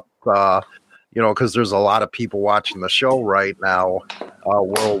heads up, because there's a lot of people watching the show right now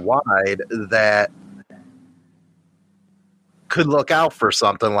worldwide that could look out for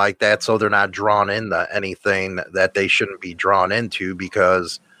something like that, so they're not drawn into anything that they shouldn't be drawn into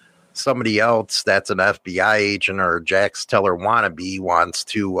because somebody else that's an FBI agent or Jax Teller wannabe wants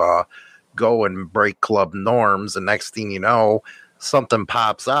to go and break club norms, and next thing you know, something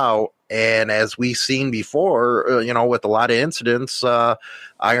pops out. And as we've seen before, with a lot of incidents,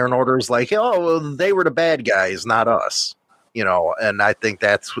 Iron Order's like, oh, they were the bad guys, not us. And I think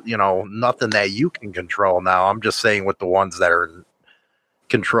that's, nothing that you can control now. I'm just saying with the ones that are in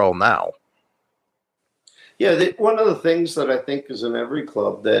control now. Yeah, one of the things that I think is in every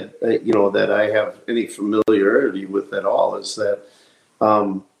club that, that I have any familiarity with at all is that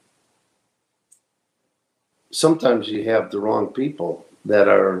sometimes you have the wrong people that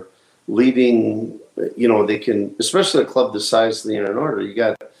are leading, they can, especially a club the size of the Iron Order. You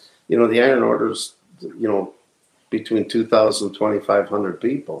got, the Iron Order's, between 2,000 and 2,500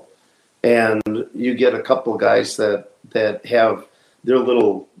 people. And you get a couple guys that have their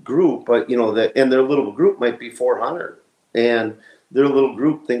little group, but and their little group might be 400. And their little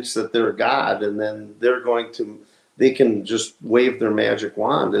group thinks that they're God, and then they can just wave their magic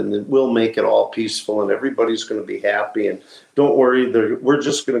wand and it will make it all peaceful and everybody's going to be happy. And don't worry, we're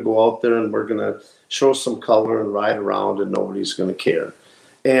just going to go out there and we're going to show some color and ride around and nobody's going to care.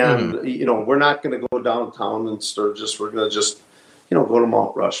 And, we're not going to go downtown in Sturgis. We're going to just, go to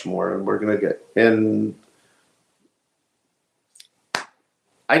Mount Rushmore and we're going to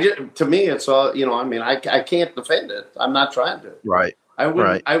to me, it's all, I can't defend it. I'm not trying to. Right. I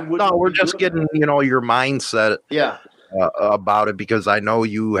wouldn't. No, we're just getting, your mindset Yeah. About it, because I know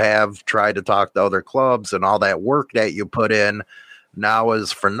you have tried to talk to other clubs and all that work that you put in now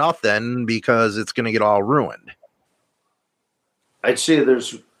is for nothing because it's going to get all ruined. I'd say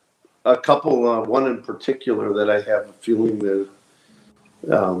there's a couple, one in particular that I have a feeling that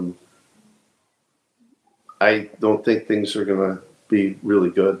I don't think things are going to be really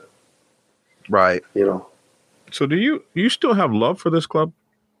good. Right. So do you still have love for this club?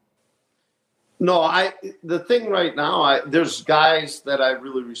 No, the thing right now, there's guys that I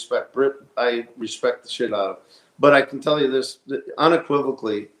really respect. Britt, I respect the shit out of. But I can tell you this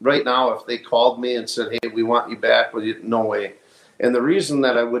unequivocally, right now, if they called me and said, hey, we want you back, no way. And the reason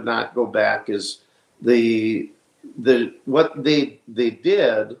that I would not go back is what they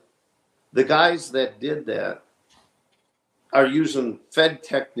did, the guys that did that are using Fed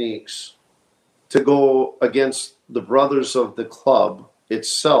techniques to go against the brothers of the club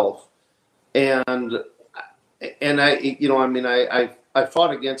itself. And I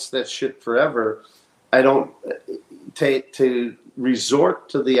fought against that shit forever. I don't to resort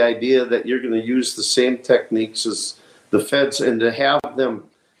to the idea that you're going to use the same techniques as the Feds and to have them,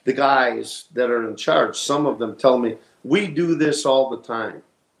 the guys that are in charge, some of them tell me, we do this all the time.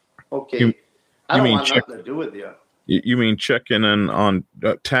 Okay. I don't want nothing to do with you. You mean checking in on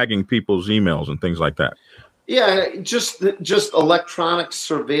tagging people's emails and things like that? Yeah, just electronic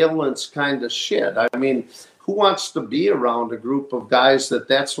surveillance kind of shit. I mean, who wants to be around a group of guys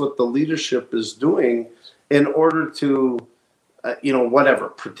that's what the leadership is doing in order to, whatever,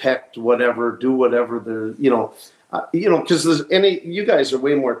 protect whatever, do whatever they're, because you guys are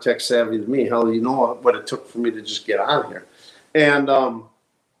way more tech savvy than me. Hell, you know what it took for me to just get on here. And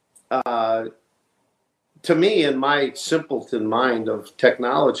to me, in my simpleton mind of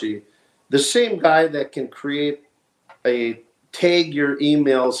technology, the same guy that can tag your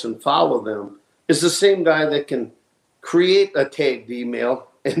emails and follow them is the same guy that can create a tagged email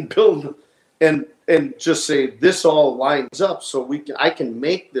and build and just say this all lines up so I can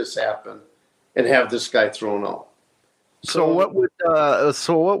make this happen and have this guy thrown out. So what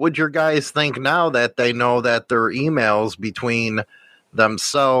would your guys think now that they know that their emails between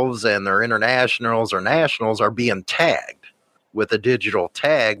themselves and their internationals or nationals are being tagged with a digital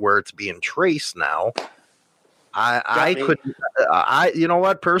tag where it's being traced now? You know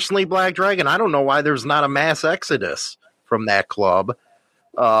what, personally, Black Dragon, I don't know why there's not a mass exodus from that club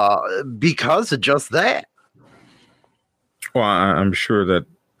because of just that. Well, I'm sure that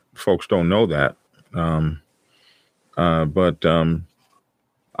folks don't know that. But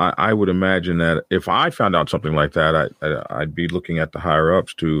I would imagine that if I found out something like that, I'd be looking at the higher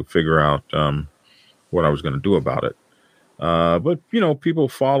ups to figure out what I was going to do about it. But people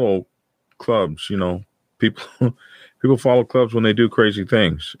follow clubs. People follow clubs when they do crazy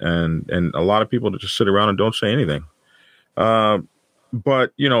things, and a lot of people just sit around and don't say anything.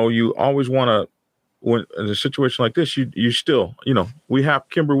 But you always want to, when in a situation like this, you still, we have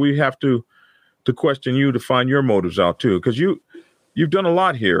to question you to find your motives out too, because you've done a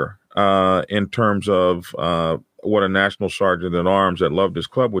lot here in terms of what a national sergeant at arms that loved this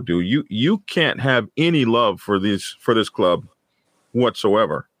club would do. You can't have any love for this club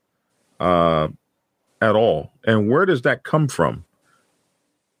whatsoever at all. And where does that come from?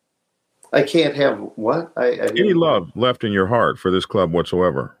 I can't have what? Any love left in your heart for this club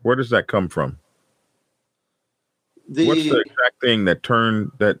whatsoever. Where does that come from? What's the exact thing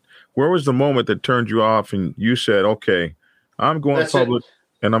where was the moment that turned you off and you said, okay, I'm going public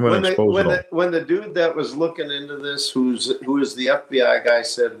and I'm going to expose it all? When the dude that was looking into this, who is the FBI guy,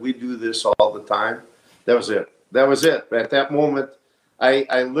 said, we do this all the time, that was it. At that moment,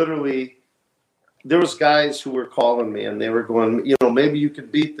 I literally, there was guys who were calling me and they were going, maybe you could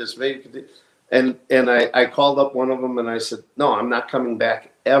beat this, maybe you could. And I called up one of them and I said, no, I'm not coming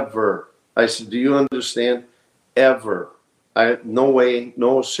back ever. I said, do you understand? Ever. No way,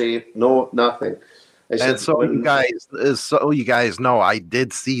 no shape, no nothing. And so you guys know, I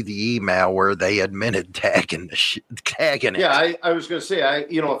did see the email where they admitted tagging it. Yeah, I was going to say,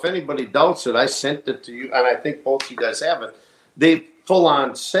 if anybody doubts it, I sent it to you, and I think both you guys have it. They full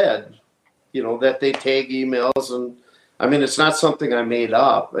on said, that they tag emails, and I mean, it's not something I made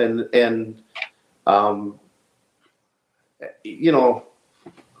up. And you know,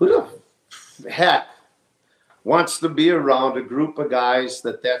 who the heck wants to be around a group of guys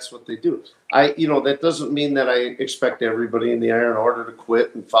that's what they do? That doesn't mean that I expect everybody in the Iron Order to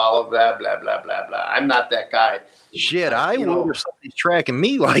quit and follow blah, blah, blah, blah, blah. I'm not that guy. Shit, I would if somebody's tracking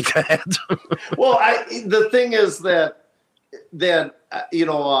me like that. Well, the thing is that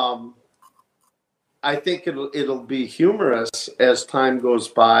I think it'll be humorous as time goes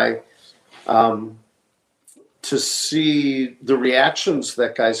by to see the reactions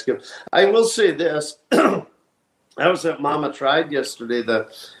that guys give. I will say this. I was at Mama Tried yesterday,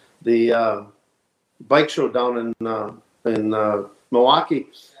 the bike show down in Milwaukee,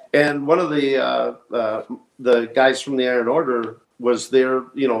 and one of the guys from the Iron Order was there,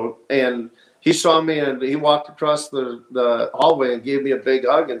 and he saw me and he walked across the hallway and gave me a big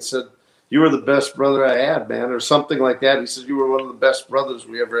hug and said, "You were the best brother I had, man," or something like that. He said, "You were one of the best brothers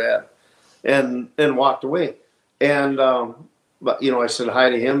we ever had," and walked away. And but I said hi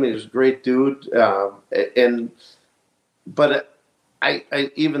to him. He was a great dude, but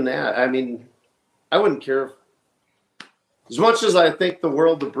I even that, I mean, I wouldn't care. As much as I think the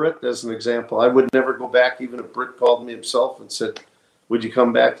world of Britt, as an example, I would never go back, even if Britt called me himself and said, "Would you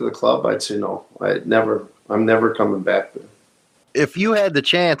come back to the club?" I'd say no. I'm never coming back there. If you had the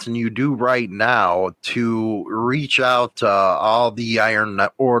chance, and you do right now, to reach out to all the Iron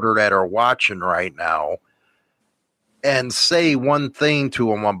Order that are watching right now and say one thing to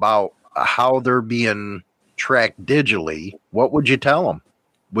them about how they're being tracked digitally, what would you tell them?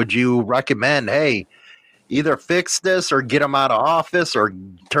 Would you recommend, hey, either fix this or get them out of office or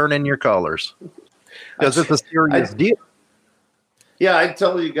turn in your colors? Because it's a serious deal. Yeah, I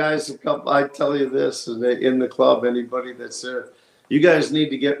tell you guys I tell you this in the club, anybody that's there, you guys need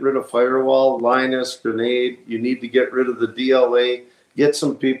to get rid of Firewall, Linus, Grenade. You need to get rid of the DLA. Get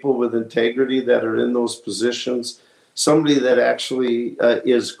some people with integrity that are in those positions. Somebody that actually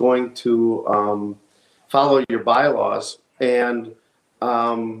is going to follow your bylaws and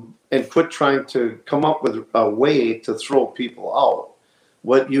quit trying to come up with a way to throw people out.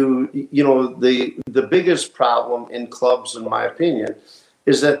 What the biggest problem in clubs, in my opinion,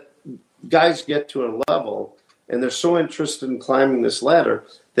 is that guys get to a level and they're so interested in climbing this ladder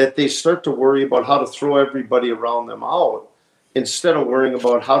that they start to worry about how to throw everybody around them out instead of worrying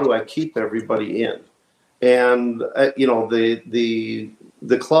about how do I keep everybody in. And the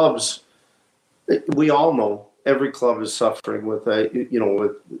clubs, we all know every club is suffering with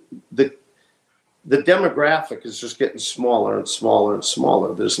with the demographic is just getting smaller and smaller and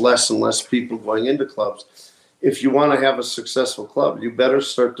smaller. There's less and less people going into clubs. If you want to have a successful club, you better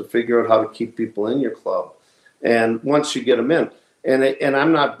start to figure out how to keep people in your club. And once you get them in, and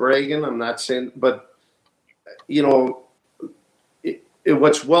I'm not bragging, I'm not saying, but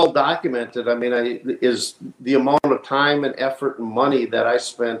what's well documented, I mean, is the amount of time and effort and money that I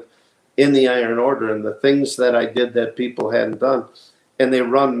spent in the Iron Order and the things that I did that people hadn't done. And they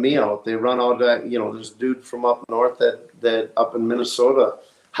run me out. They run out, there's a dude from up north that up in Minnesota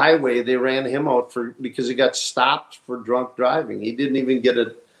highway, they ran him out because he got stopped for drunk driving. He didn't even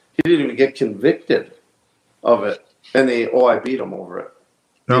get convicted of it. And I beat him over it.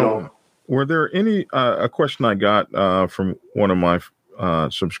 Now, were there any, a question I got from one of my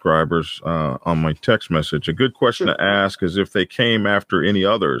subscribers on my text message, a good question to ask is if they came after any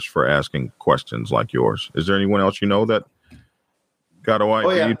others for asking questions like yours. Is there anyone else that got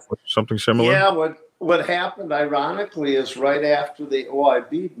OIB'd for something similar? Yeah, what happened ironically is right after they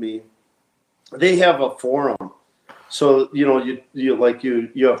OIB'd me, they have a forum. So you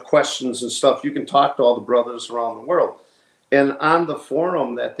have questions and stuff. You can talk to all the brothers around the world. And on the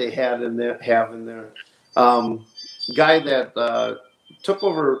forum that they have in there, guy that took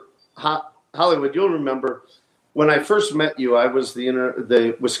over Hollywood, you'll remember when I first met you, I was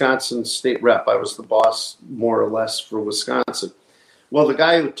the Wisconsin state rep. I was the boss, more or less, for Wisconsin. Well, the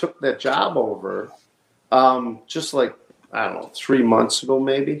guy who took that job over, just like, I don't know, 3 months ago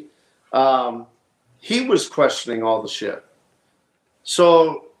maybe, he was questioning all the shit.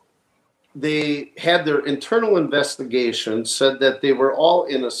 So they had their internal investigation, said that they were all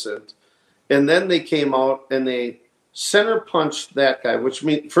innocent, and then they came out and they center punched that guy, which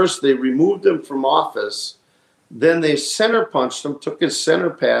means first they removed him from office, then they center punched him, took his center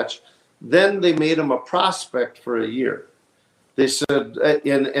patch, then they made him a prospect for a year. They said,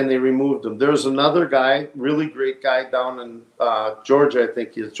 and they removed him. There was another guy, really great guy down in Georgia, I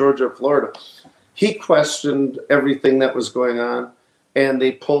think he is, Georgia, Florida. He questioned everything that was going on, and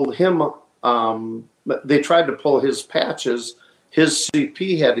they pulled him. They tried to pull his patches. His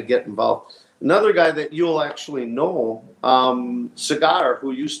CP had to get involved. Another guy that you'll actually know, Cigar,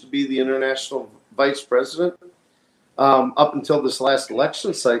 who used to be the international vice president up until this last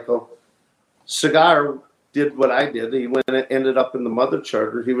election cycle. Cigar did what I did. He went and ended up in the Mother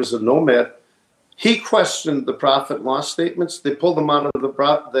Charter. He was a nomad. He questioned the profit and loss statements. They pulled him out of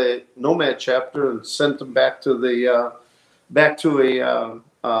the nomad chapter and sent him back to a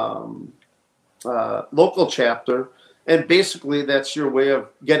local chapter. And basically, that's your way of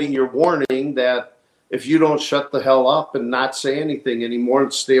getting your warning that if you don't shut the hell up and not say anything anymore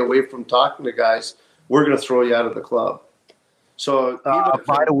and stay away from talking to guys, we're going to throw you out of the club. So,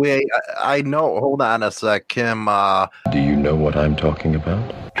 by the way, I know. Hold on a sec, Kim. Do you know what I'm talking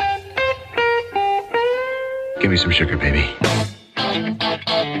about? Give me some sugar, baby.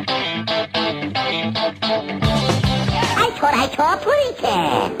 I saw pretty.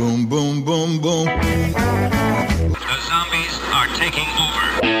 Boom, boom, boom, boom. The zombies are taking over.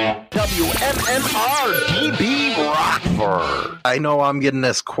 WMMR DB Rockford. I know I'm getting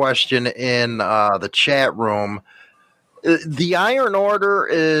this question in the chat room. The Iron Order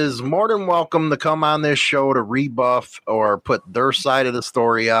is more than welcome to come on this show to rebuff or put their side of the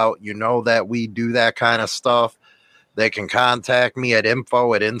story out. You know that we do that kind of stuff. They can contact me at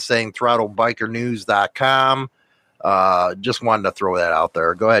info@insanethrottlebikernews.com. Just wanted to throw that out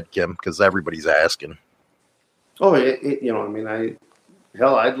there. Go ahead, Kim, because everybody's asking. Oh, I'd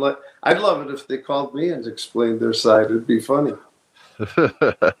love it if they called me and explained their side. It'd be funny.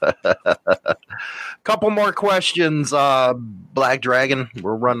 Couple more questions, Black Dragon.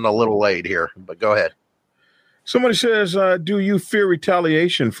 We're running a little late here, but go ahead. Somebody says, do you fear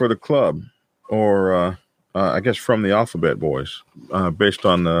retaliation for the club? Or, I guess, from the Alphabet Boys, based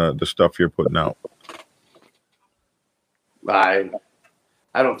on the stuff you're putting out? I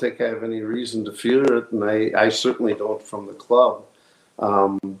don't think I have any reason to fear it, and I certainly don't from the club.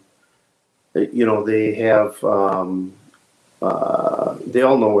 They have... they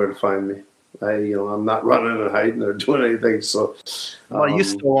all know where to find me. I'm not running and hiding or doing anything. So, well, you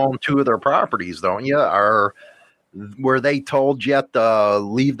still own 2 of their properties, don't you? Were they told yet to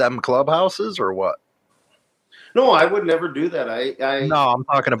leave them clubhouses or what? No, I would never do that. No, I'm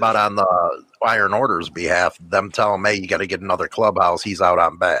talking about on the Iron Order's behalf. Them telling me, hey, you got to get another clubhouse. He's out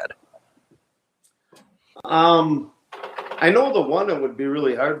on bad. I know the one, it would be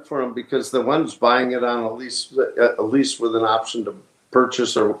really hard for him because the one's buying it on a lease with an option to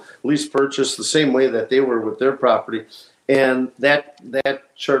purchase or lease purchase the same way that they were with their property. And that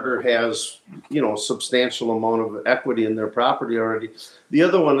charter has, substantial amount of equity in their property already. The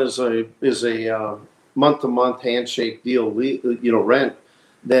other one is a month-to-month handshake deal, rent,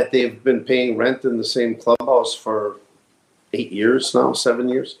 that they've been paying rent in the same clubhouse for 8 years now, 7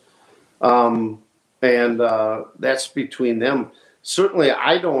 years. And that's between them. Certainly,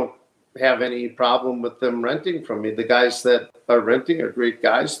 I don't have any problem with them renting from me. The guys that are renting are great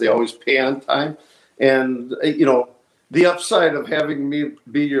guys. They always pay on time. And, the upside of having me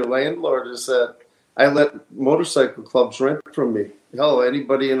be your landlord is that I let motorcycle clubs rent from me. Hell,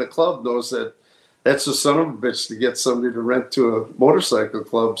 anybody in a club knows that that's a son of a bitch to get somebody to rent to a motorcycle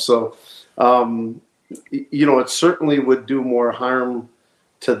club. So, it certainly would do more harm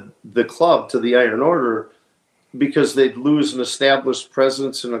to the club, to the Iron Order, because they'd lose an established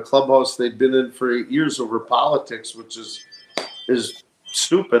presence in a clubhouse they'd been in for 8 years over politics, which is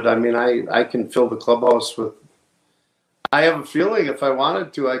stupid. I mean, I can fill the clubhouse with... I have a feeling if I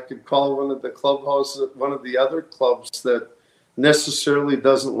wanted to, I could call one of the other clubs that necessarily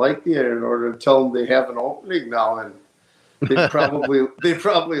doesn't like the Iron Order and tell them they have an opening now, and they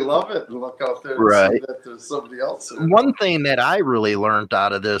probably love it and look out there and see that there's somebody else. One thing that I really learned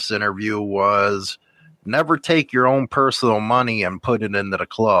out of this interview was never take your own personal money and put it into the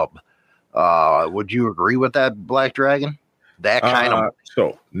club. Would you agree with that, Black Dragon? That kind of...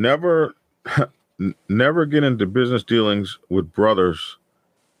 So never get into business dealings with brothers.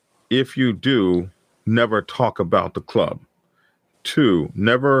 If you do, never talk about the club. 2,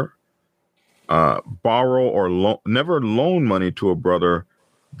 never borrow or never loan money to a brother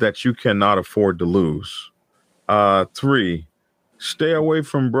that you cannot afford to lose. 3, stay away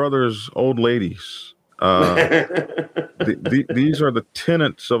from brothers' old ladies. These are the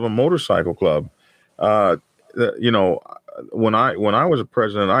tenets of a motorcycle club. When I was a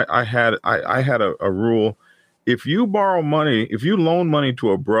president, I had a rule: if you borrow money, if you loan money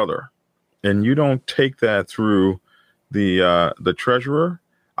to a brother, and you don't take that through the treasurer,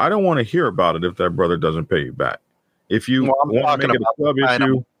 I don't want to hear about it if that brother doesn't pay you back. If you want to make it a club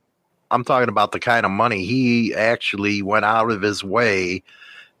issue, I'm talking about the kind of money he actually went out of his way,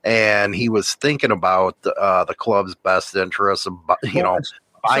 and he was thinking about the club's best interests.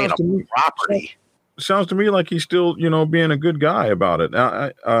 buying sounds to me- property. Sounds to me like he's still, being a good guy about it.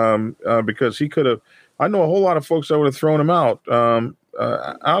 Because he could have. I know a whole lot of folks that would have thrown him out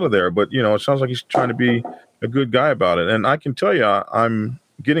of there, but it sounds like he's trying to be a good guy about it. And I can tell you, I'm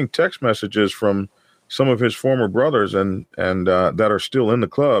getting text messages from some of his former brothers and that are still in the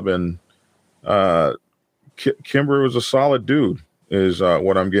club. And Kimber was a solid dude, is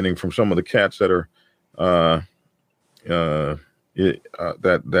what I'm getting from some of the cats that are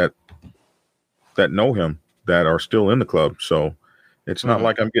that know him, that are still in the club. So it's not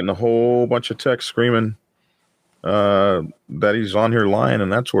like I'm getting a whole bunch of texts screaming that he's on here lying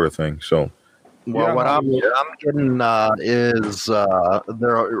and that sort of thing. So, well, what I'm getting is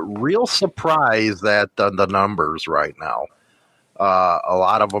they're real surprised at the numbers right now. A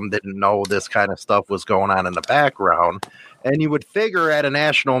lot of them didn't know this kind of stuff was going on in the background. And you would figure at a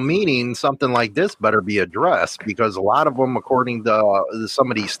national meeting, something like this better be addressed, because a lot of them, according to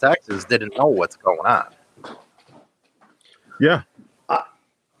some of these texts, didn't know what's going on. Yeah.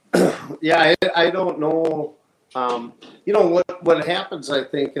 Yeah, I don't know. What happens, I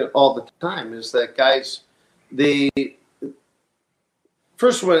think, all the time is that guys,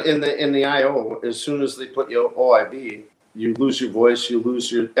 first one in the IO, as soon as they put you OIB, you lose your voice, you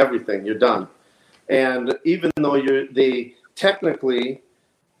lose your everything, you're done. And even though they technically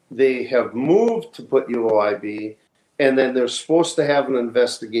have moved to put you OIB, and then they're supposed to have an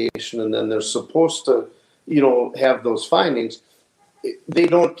investigation, and then they're supposed to, have those findings, they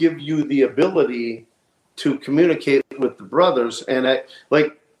don't give you the ability to communicate with the brothers. And it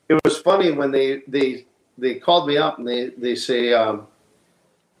was funny when they called me up and they say,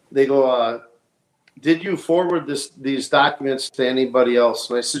 they go, did you forward these documents to anybody else?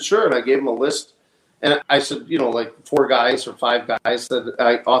 And I said, sure. And I gave them a list. And I said, 4 guys or 5 guys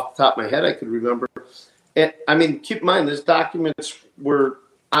that off the top of my head, I could remember. And I mean, keep in mind, these documents were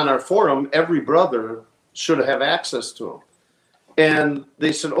on our forum. Every brother should have access to them. And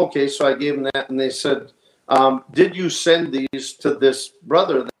they said, okay. So I gave them that. And they said, did you send these to this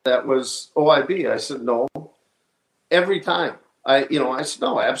brother that was OIB? I said, no. Every time. I said,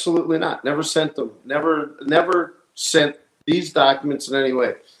 no, absolutely not. Never sent them. Never sent these documents in any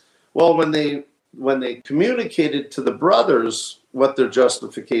way. Well, when they communicated to the brothers what their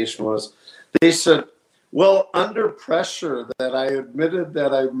justification was, they said, well, under pressure that I admitted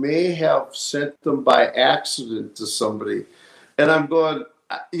that I may have sent them by accident to somebody. And I'm going,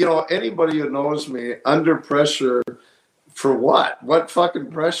 anybody who knows me, under pressure for what? What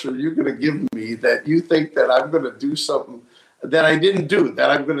fucking pressure are you going to give me that you think that I'm going to do something that I didn't do,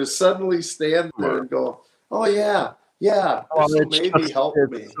 that I'm going to suddenly stand there and go, oh, yeah. Yeah, maybe help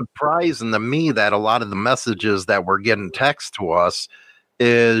me. It's surprising to me that a lot of the messages that were getting text to us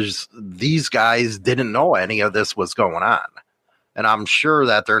is these guys didn't know any of this was going on. And I'm sure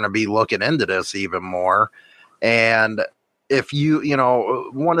that they're going to be looking into this even more. And if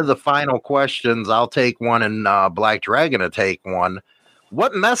one of the final questions, I'll take one and Black Dragon to take one.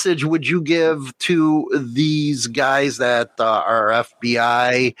 What message would you give to these guys that are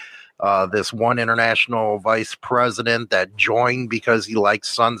FBI, this one international vice president that joined because he likes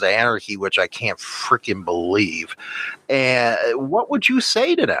Sons of Anarchy, which I can't freaking believe? And what would you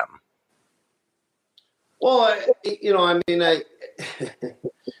say to them? Well,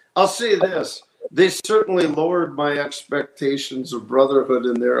 I'll say this. They certainly lowered my expectations of brotherhood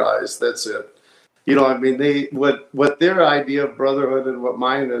in their eyes. That's it. What their idea of brotherhood and what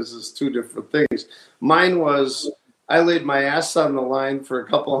mine is 2 different things. Mine was, I laid my ass on the line for a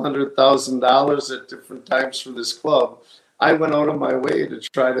couple $100,000 at different times for this club. I went out of my way to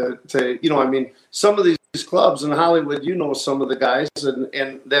try to some of these clubs in Hollywood, some of the guys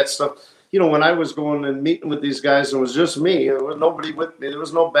and that stuff. When I was going and meeting with these guys, it was just me. There was nobody with me. There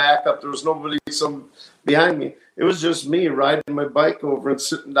was no backup. There was nobody behind me. It was just me riding my bike over and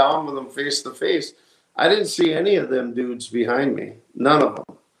sitting down with them face to face. I didn't see any of them dudes behind me. None of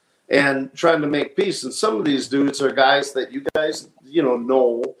them. And trying to make peace. And some of these dudes are guys that you guys,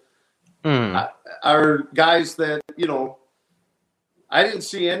 know, are guys that, I didn't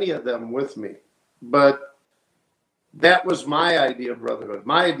see any of them with me. But that was my idea of brotherhood.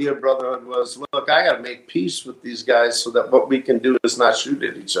 My idea of brotherhood was, look, I got to make peace with these guys so that what we can do is not shoot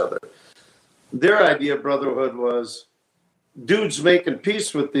at each other. Their idea of brotherhood was, dudes making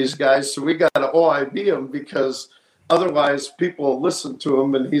peace with these guys, so we got to OIB him because otherwise people will listen to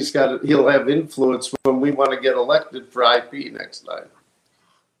him and he'll have influence when we want to get elected for IP next time.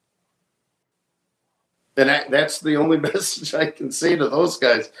 And that's the only message I can say to those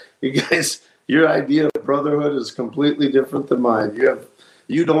guys. You guys, your idea of brotherhood is completely different than mine.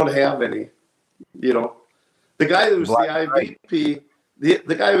 You don't have any. The guy who's the IVP,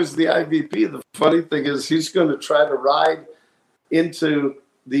 the guy who's the IVP, the funny thing is he's going to try to ride into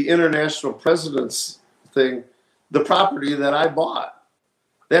the international president's thing, the property that I bought.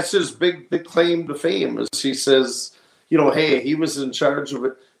 That's his big claim to fame, is he says, hey, he was in charge of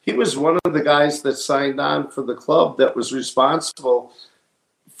it. He was one of the guys that signed on for the club that was responsible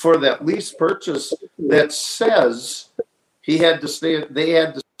for that lease purchase that says they had to stay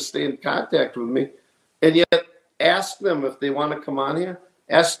in contact with me. And yet ask them if they want to come on here.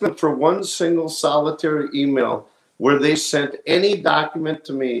 Ask them for one single solitary email where they sent any document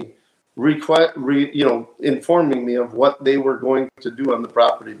to me informing me of what they were going to do on the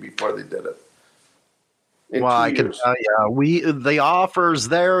property before they did it. Well, I can tell you, the offer's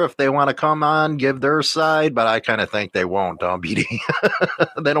there if they want to come on, give their side, but I kind of think they won't, BD.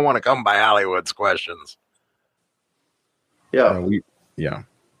 They don't want to come by Hollywood's questions. Yeah. We don't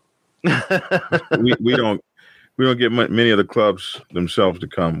get many of the clubs themselves to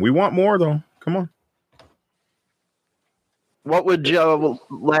come. We want more, though. Come on. What would your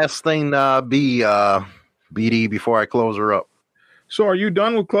last thing be, BD, before I close her up? So are you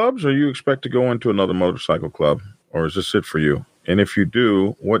done with clubs, or you expect to go into another motorcycle club, or is this it for you? And if you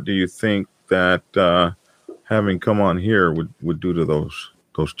do, what do you think that having come on here would do to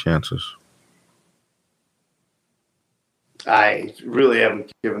those chances? I really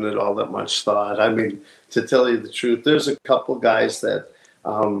haven't given it all that much thought. I mean, to tell you the truth, there's a couple guys that,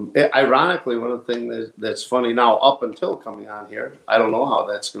 ironically, one of the things that's funny now, up until coming on here, I don't know how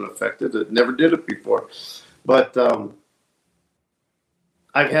that's going to affect it. It never did it before. But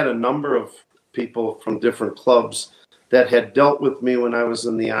I've had a number of people from different clubs that had dealt with me when I was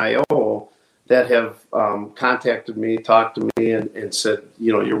in the IO that have contacted me, talked to me, and said,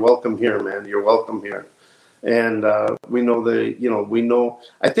 you're welcome here, man. You're welcome here. And we know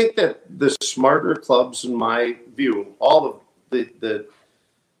I think that the smarter clubs, in my view, all of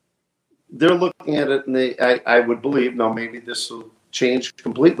they're looking at it, and I would believe, now maybe this will change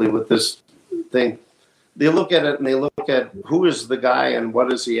completely with this thing. They look at it and they look at who is the guy and what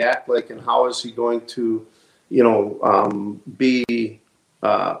does he act like and how is he going to, be,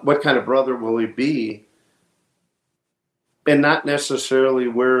 what kind of brother will he be, and not necessarily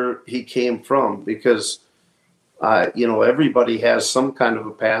where he came from, because, everybody has some kind of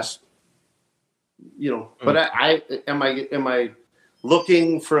a past, but I am I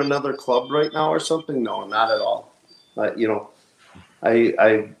looking for another club right now or something? No, not at all.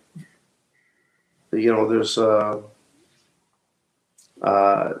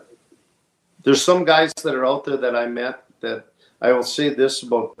 There's some guys that are out there that I met that I will say this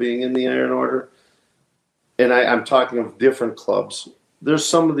about being in the Iron Order, and I'm talking of different clubs. There's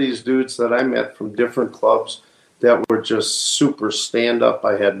some of these dudes that I met from different clubs that were just super stand up.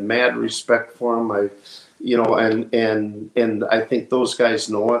 I had mad respect for them. And I think those guys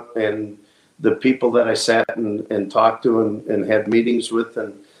know it. And the people that I sat and talked to and had meetings with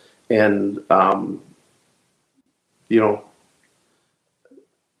and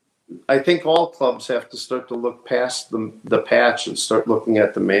I think all clubs have to start to look past the patch and start looking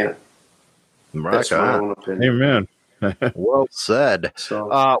at the man. That's my own opinion. Amen. Well said.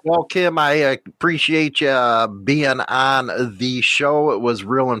 Well, Kim, I appreciate you being on the show. It was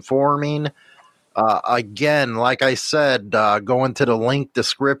real informing. Again, like I said, go into the link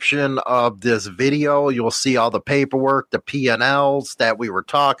description of this video. You'll see all the paperwork, the P&Ls that we were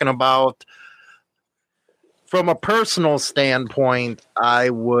talking about. From a personal standpoint, I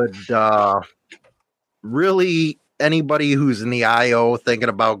would really, anybody who's in the IO thinking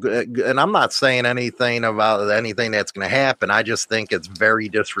about, and I'm not saying anything about anything that's going to happen. I just think it's very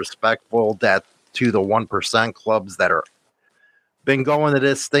disrespectful that to the 1% clubs that are been going to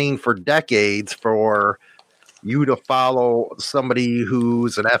this thing for decades, for you to follow somebody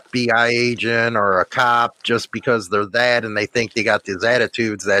who's an FBI agent or a cop just because they're that and they think they got these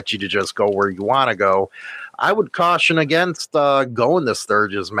attitudes that you to just go where you want to go. I would caution against going to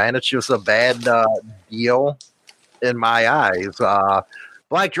Sturgis, man. It's just a bad deal in my eyes.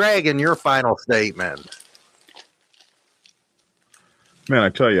 Black Dragon, your final statement. Man, I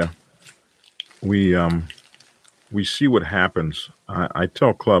tell you, we see what happens. I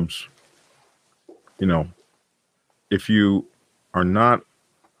tell clubs, if you are not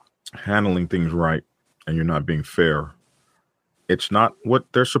handling things right and you're not being fair, it's not what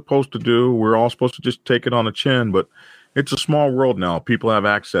they're supposed to do. We're all supposed to just take it on the chin, but it's a small world now. People have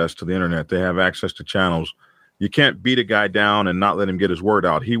access to the internet. They have access to channels. You can't beat a guy down and not let him get his word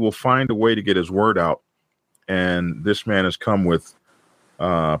out. He will find a way to get his word out. And this man has come with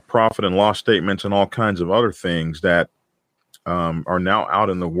profit and loss statements and all kinds of other things that are now out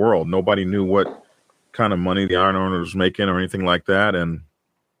in the world. Nobody knew what kind of money the Iron Owner was making or anything like that. And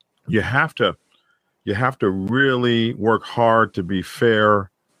you have to really work hard to be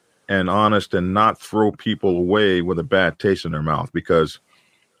fair and honest and not throw people away with a bad taste in their mouth, because,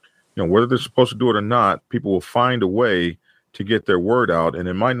 you know, whether they're supposed to do it or not, people will find a way to get their word out, and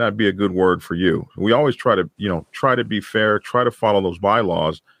it might not be a good word for you. We always try to be fair, try to follow those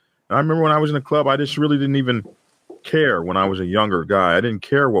bylaws. And I remember when I was in the club, I just really didn't even care when I was a younger guy. I didn't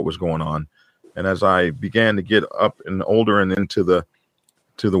care what was going on. And as I began to get up and older and into the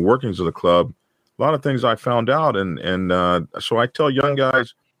workings of the club, a lot of things I found out. And so I tell young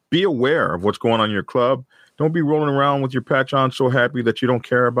guys, be aware of what's going on in your club. Don't be rolling around with your patch on so happy that you don't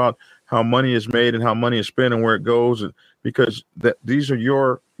care about how money is made and how money is spent and where it goes, because these are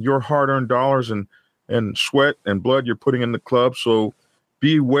your hard-earned dollars and sweat and blood you're putting in the club. So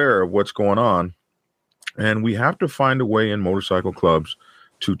be aware of what's going on. And we have to find a way in motorcycle clubs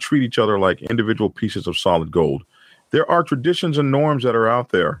to treat each other like individual pieces of solid gold. There are traditions and norms that are out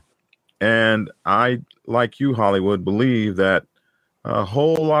there. And I, like you, Hollywood, believe that a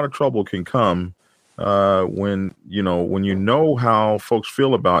whole lot of trouble can come when you know how folks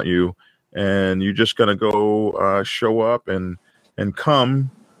feel about you, and you're just going to go show up and come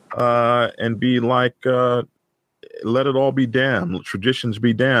and be like, let it all be damned, traditions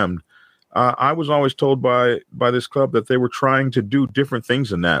be damned. I was always told by this club that they were trying to do different things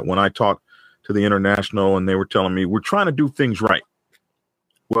than that. When I talked to the International, and they were telling me, we're trying to do things right.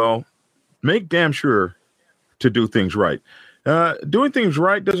 Well, make damn sure to do things right. Doing things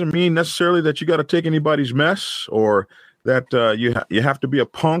right doesn't mean necessarily that you got to take anybody's mess, or that you have to be a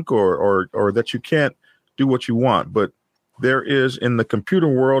punk, or that you can't do what you want. But there is, in the computer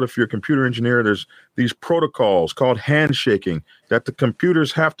world, if you're a computer engineer, there's these protocols called handshaking that the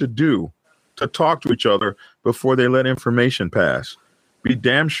computers have to do to talk to each other before they let information pass. Be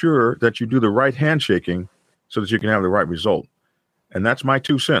damn sure that you do the right handshaking so that you can have the right result. And that's my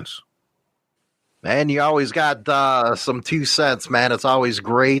 2 cents. Man, you always got some 2 cents, man. It's always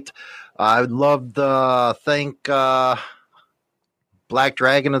great. I would love to thank Black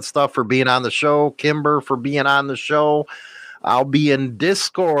Dragon and stuff for being on the show, Kimber for being on the show. I'll be in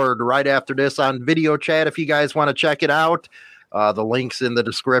Discord right after this on video chat if you guys want to check it out. The link's in the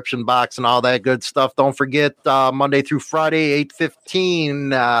description box and all that good stuff. Don't forget, Monday through Friday,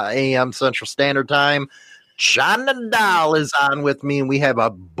 8:15 a.m. Central Standard Time. Sean Nadal is on with me, and we have a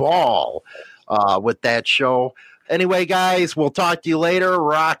ball with that show. Anyway, guys, we'll talk to you later.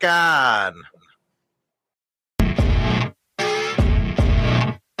 Rock on.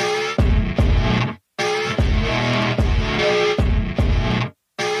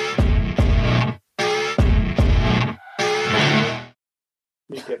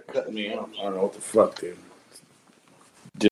 You kept cutting me off. I don't know what the fuck, dude.